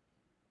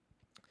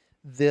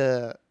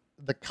 the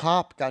the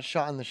cop got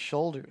shot in the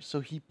shoulder, so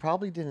he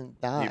probably didn't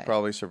die. He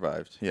probably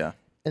survived. Yeah.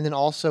 And then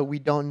also, we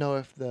don't know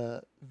if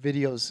the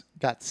videos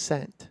got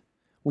sent.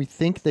 We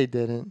think they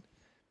didn't,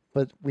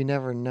 but we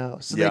never know.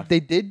 So they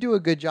did do a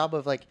good job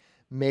of like,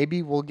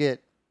 maybe we'll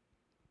get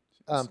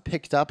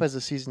picked up as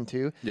a season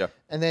 2. Yeah.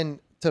 And then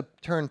to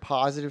turn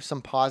positive,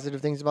 some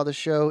positive things about the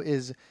show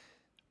is,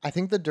 I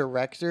think the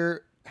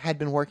director had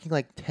been working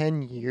like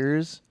 10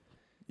 years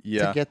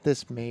to get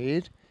this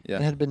made,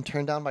 and had been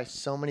turned down by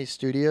so many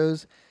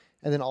studios.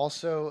 And then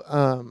also,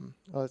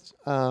 what's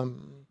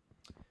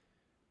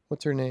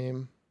her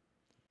name?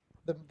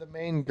 The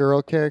main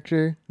girl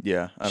character.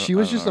 Yeah. She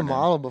was just a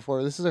model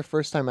before. This is her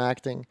first time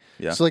acting.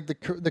 Yeah. So like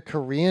the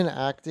Korean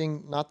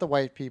acting, not the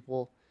white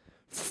people.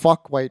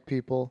 Fuck white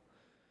people.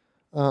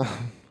 The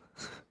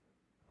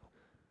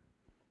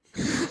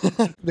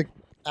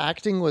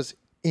acting was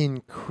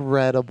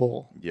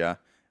incredible. Yeah.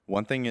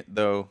 One thing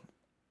though,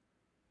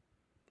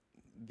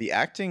 the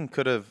acting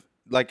could have,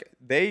 like,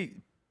 they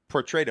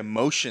portrayed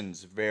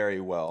emotions very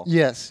well.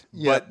 Yes.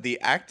 Yeah. But the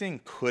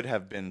acting could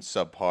have been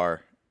subpar,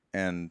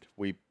 and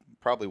we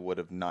probably would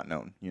have not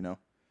known, you know?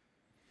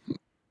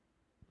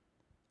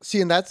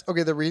 See, and that's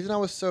okay. The reason I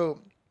was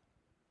so,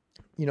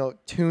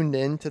 tuned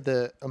into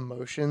the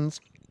emotions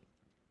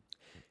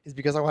is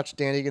because I watched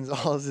Danny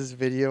Gonzalez's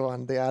video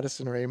on the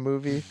Addison Rae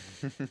movie.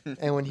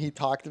 And when he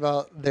talked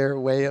about their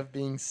way of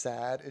being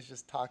sad is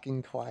just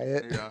talking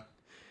quiet. Yeah.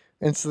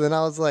 And so then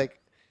I was like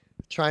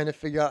trying to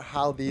figure out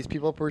how these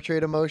people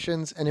portrayed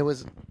emotions, and it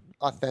was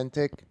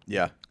authentic.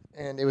 Yeah.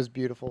 And it was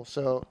beautiful.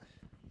 So,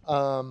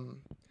 I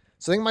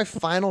think my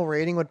final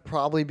rating would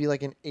probably be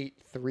like an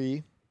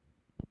 8.3.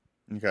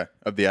 Okay.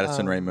 Of the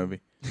Addison Rae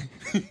movie.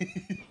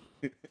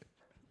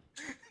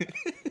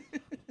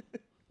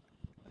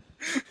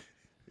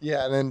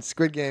 Yeah, and then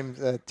Squid Game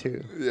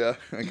 2. Yeah.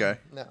 Okay.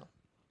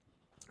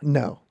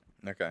 No.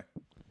 Okay.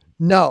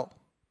 No.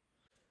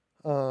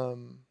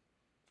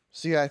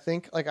 So yeah, I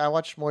think like I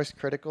watched Moist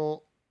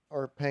Critical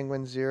or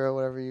Penguin Zero,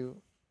 whatever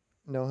you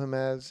know him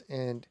as,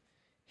 and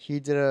he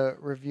did a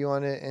review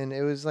on it, and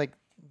it was like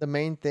the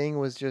main thing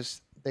was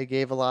just they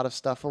gave a lot of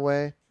stuff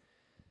away.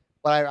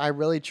 But I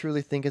really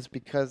truly think it's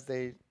because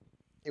it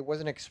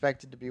wasn't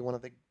expected to be one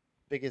of the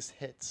biggest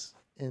hits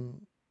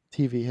in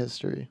TV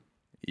history.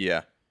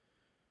 Yeah.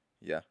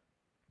 Yeah.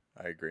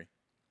 I agree.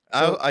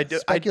 So I do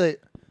speculate.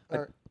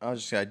 I was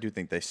just saying, I do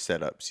think they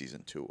set up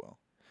season 2 well.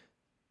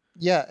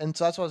 Yeah, and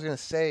so that's what I was gonna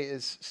say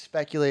is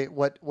speculate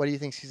what do you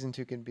think season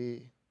 2 can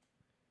be?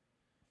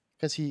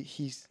 Because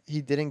he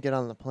didn't get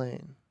on the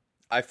plane.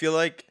 I feel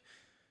like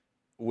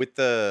with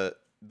the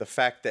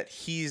fact that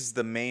he's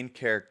the main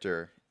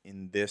character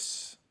in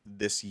this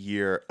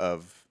year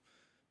of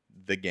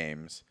the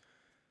games,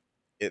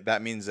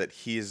 that means that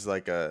he's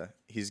going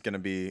to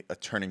be a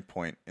turning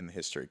point in the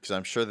history, because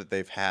I'm sure that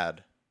they've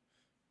had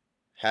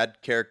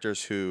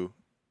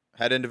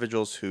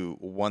individuals who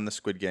won the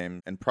Squid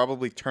Game and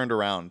probably turned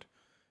around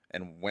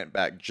and went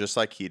back just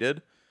like he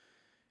did.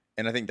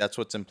 And I think that's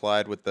what's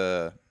implied with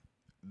the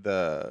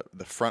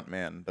front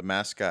man, the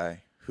mask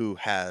guy, who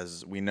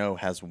we know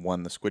has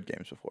won the Squid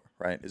Games before,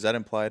 right? Is that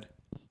implied?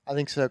 I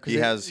think so, because he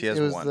has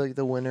it was won.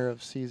 the winner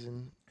of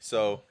season.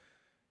 So,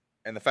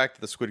 and the fact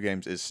that the Squid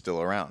Games is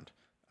still around,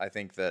 I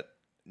think that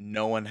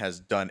no one has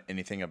done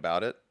anything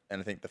about it. And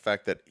I think the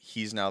fact that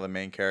he's now the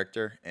main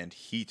character and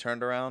he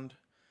turned around,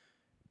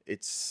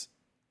 it's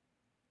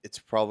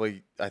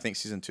probably, I think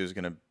season 2 is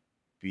going to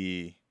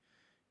be,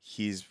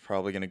 he's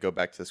probably going to go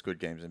back to the Squid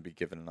Games and be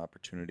given an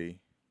opportunity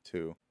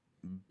to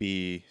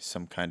be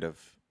some kind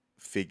of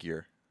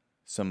figure,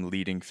 some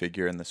leading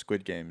figure in the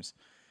Squid Games.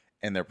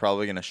 And they're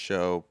probably going to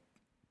show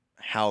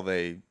how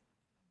they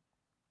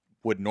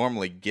would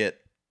normally get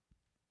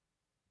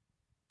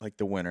like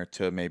the winner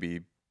to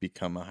maybe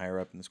become a higher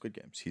up in the Squid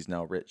Games. He's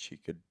now rich. He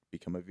could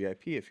become a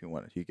VIP if he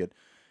wanted. He could,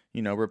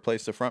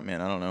 replace the front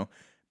man. I don't know.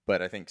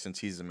 But I think since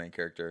he's the main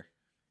character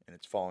and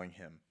it's following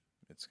him,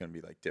 it's going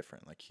to be like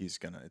different. Like it's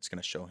going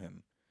to show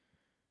him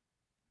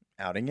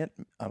outing it.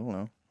 I don't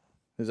know.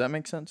 Does that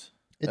make sense?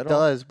 It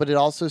does, but it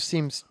also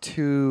seems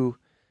too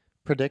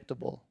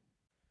predictable.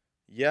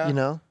 Yeah.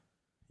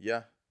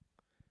 Yeah.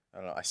 I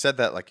don't know. I said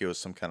that like it was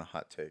some kind of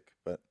hot take,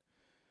 but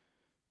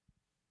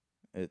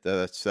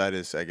that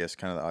is, I guess,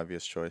 kind of the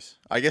obvious choice.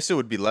 I guess it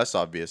would be less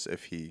obvious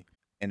if he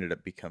ended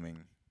up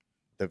becoming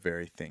the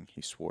very thing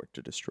he swore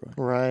to destroy.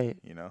 Right.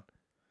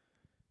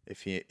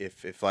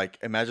 If like,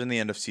 imagine the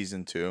end of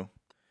season 2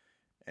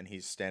 and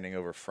he's standing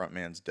over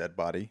Frontman's dead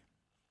body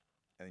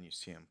and then you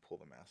see him pull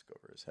the mask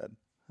over his head.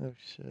 Oh,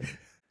 shit.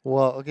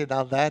 Well, okay,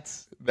 now that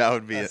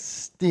would be a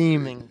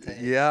steaming take.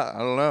 Yeah, I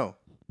don't know.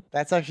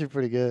 That's actually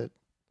pretty good.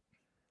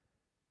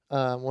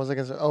 What was I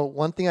going to say? Oh,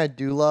 one thing I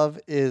do love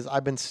is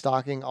I've been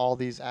stalking all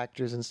these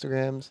actors'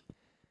 Instagrams,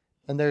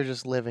 and they're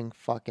just living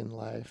fucking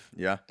life.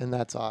 Yeah. And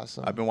that's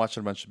awesome. I've been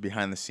watching a bunch of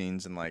behind the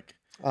scenes and like,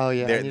 oh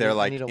yeah, they're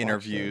like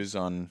interviews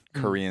on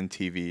Korean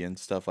TV and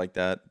stuff like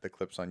that. The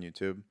clips on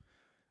YouTube.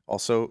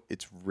 Also,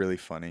 it's really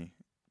funny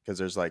because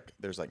there's like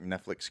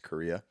Netflix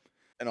Korea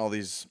and all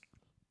these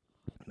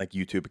like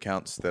YouTube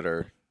accounts that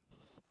are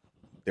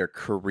they're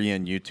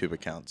Korean YouTube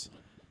accounts.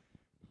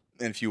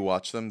 And if you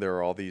watch them,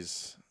 there are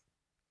these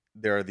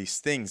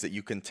things that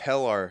you can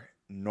tell are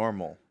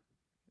normal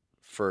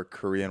for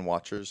Korean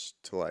watchers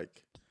to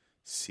like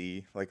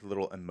see, like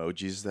little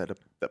emojis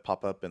that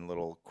pop up and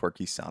little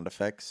quirky sound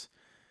effects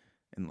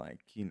and like,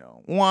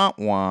 wah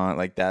wah,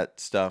 like that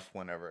stuff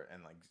whenever,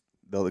 and like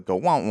they'll go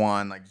wah wah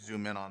and like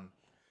zoom in on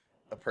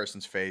a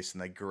person's face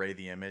and like gray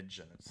the image,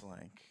 and it's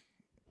like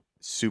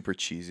super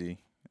cheesy.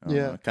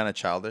 Kind of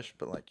childish,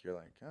 but like you're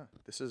like, oh,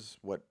 this is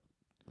what.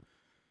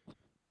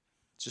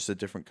 It's just a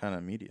different kind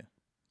of media.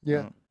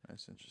 Yeah,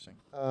 that's interesting.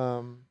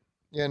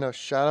 Yeah, no.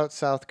 Shout out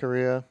South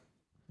Korea.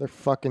 They're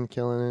fucking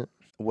killing it.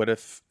 What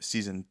if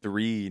season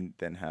 3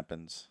 then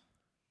happens,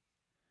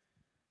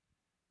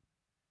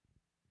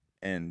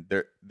 and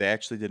they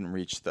actually didn't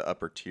reach the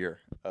upper tier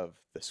of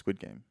the Squid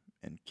Game,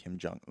 and Kim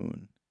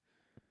Jong-un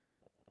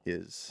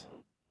is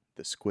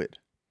the squid?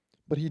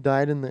 But he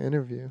died in the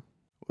interview.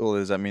 Well,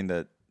 does that mean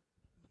that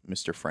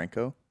Mr.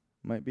 Franco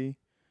might be?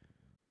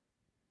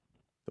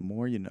 The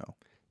more you know.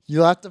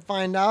 You'll have to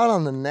find out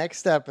on the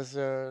next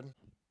episode.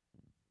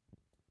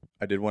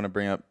 I did want to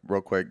bring up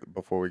real quick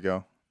before we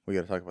go. We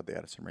got to talk about the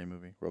Addison Rae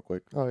movie real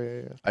quick. Oh,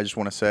 yeah. I just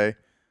want to say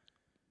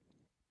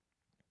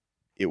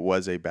it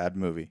was a bad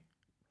movie.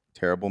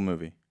 Terrible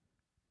movie.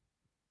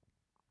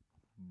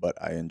 But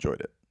I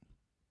enjoyed it.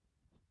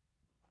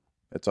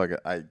 That's all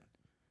I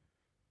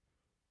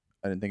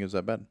didn't think it was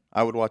that bad.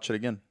 I would watch it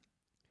again.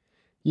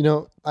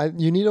 You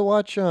need to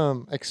watch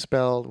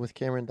Expelled with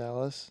Cameron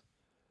Dallas,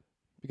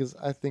 because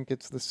I think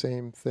it's the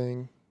same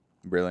thing.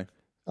 Really?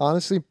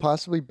 Honestly,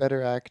 possibly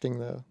better acting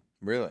though.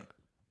 Really?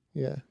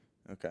 Yeah.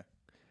 Okay.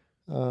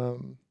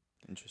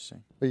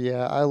 Interesting. But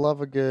yeah, I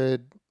love a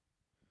good,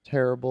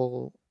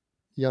 terrible,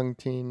 young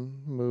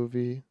teen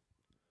movie.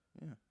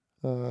 Yeah.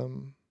 A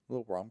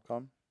little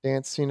rom-com.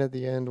 Dance scene at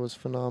the end was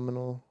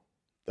phenomenal.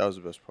 That was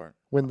the best part.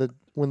 When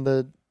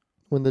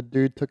the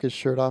dude took his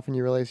shirt off and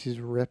you realize he's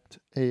ripped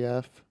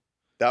AF.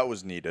 That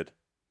was needed.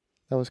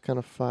 That was kind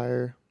of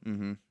fire.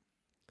 Mm-hmm.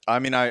 I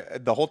mean,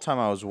 the whole time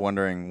I was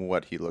wondering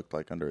what he looked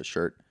like under his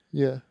shirt.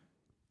 Yeah.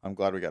 I'm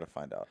glad we got to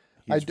find out.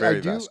 He's very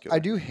vascular. I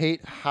do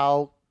hate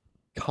how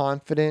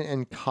confident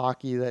and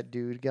cocky that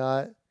dude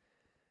got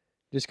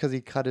just because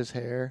he cut his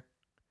hair.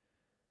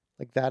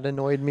 Like, that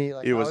annoyed me.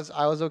 Like,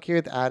 I was okay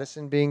with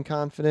Addison being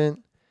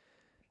confident,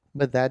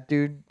 but that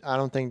dude, I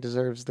don't think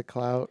deserves the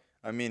clout.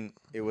 I mean,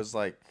 it was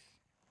like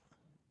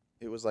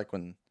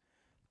when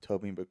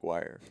Tobey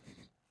Maguire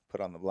put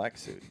on the black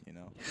suit,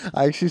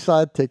 I actually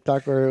saw a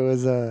TikTok where it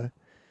was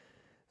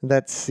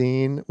that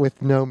scene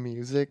with no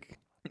music.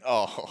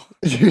 Oh.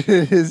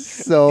 It is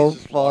so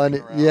funny.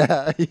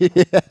 Yeah.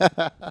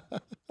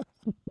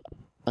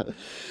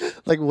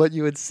 Like what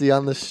you would see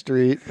on the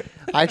street.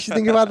 I actually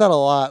think about that a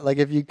lot. Like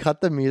if you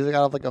cut the music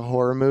out of like a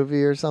horror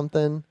movie or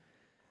something.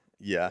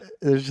 Yeah.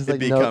 There's just it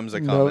becomes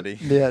a comedy.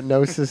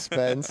 No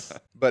suspense.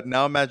 But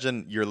now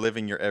imagine you're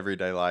living your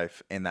everyday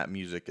life and that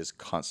music is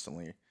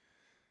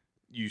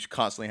you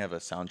constantly have a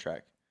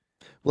soundtrack.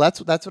 Well,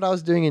 that's what I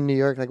was doing in New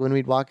York. Like when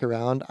we'd walk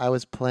around, I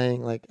was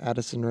playing like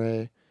Addison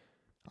Rae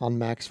on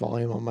max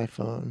volume on my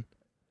phone.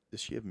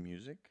 Does she have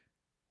music?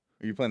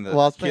 Are you playing the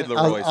Kid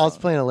Laroi song? I was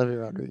playing Olivia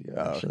Rodrigo.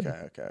 Oh, actually.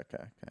 Okay.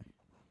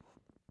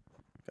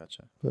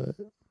 Gotcha.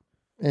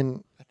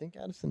 And I think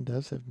Addison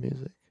does have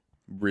music.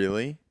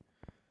 Really?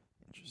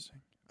 Interesting.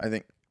 I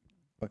think.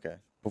 Okay.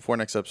 Before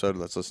next episode,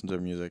 let's listen to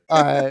her music.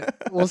 All right.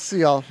 We'll see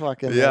y'all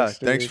fucking. Yeah. Next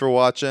Thanks week. for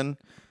watching.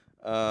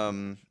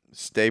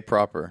 Stay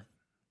proper.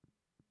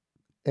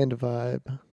 And vibe.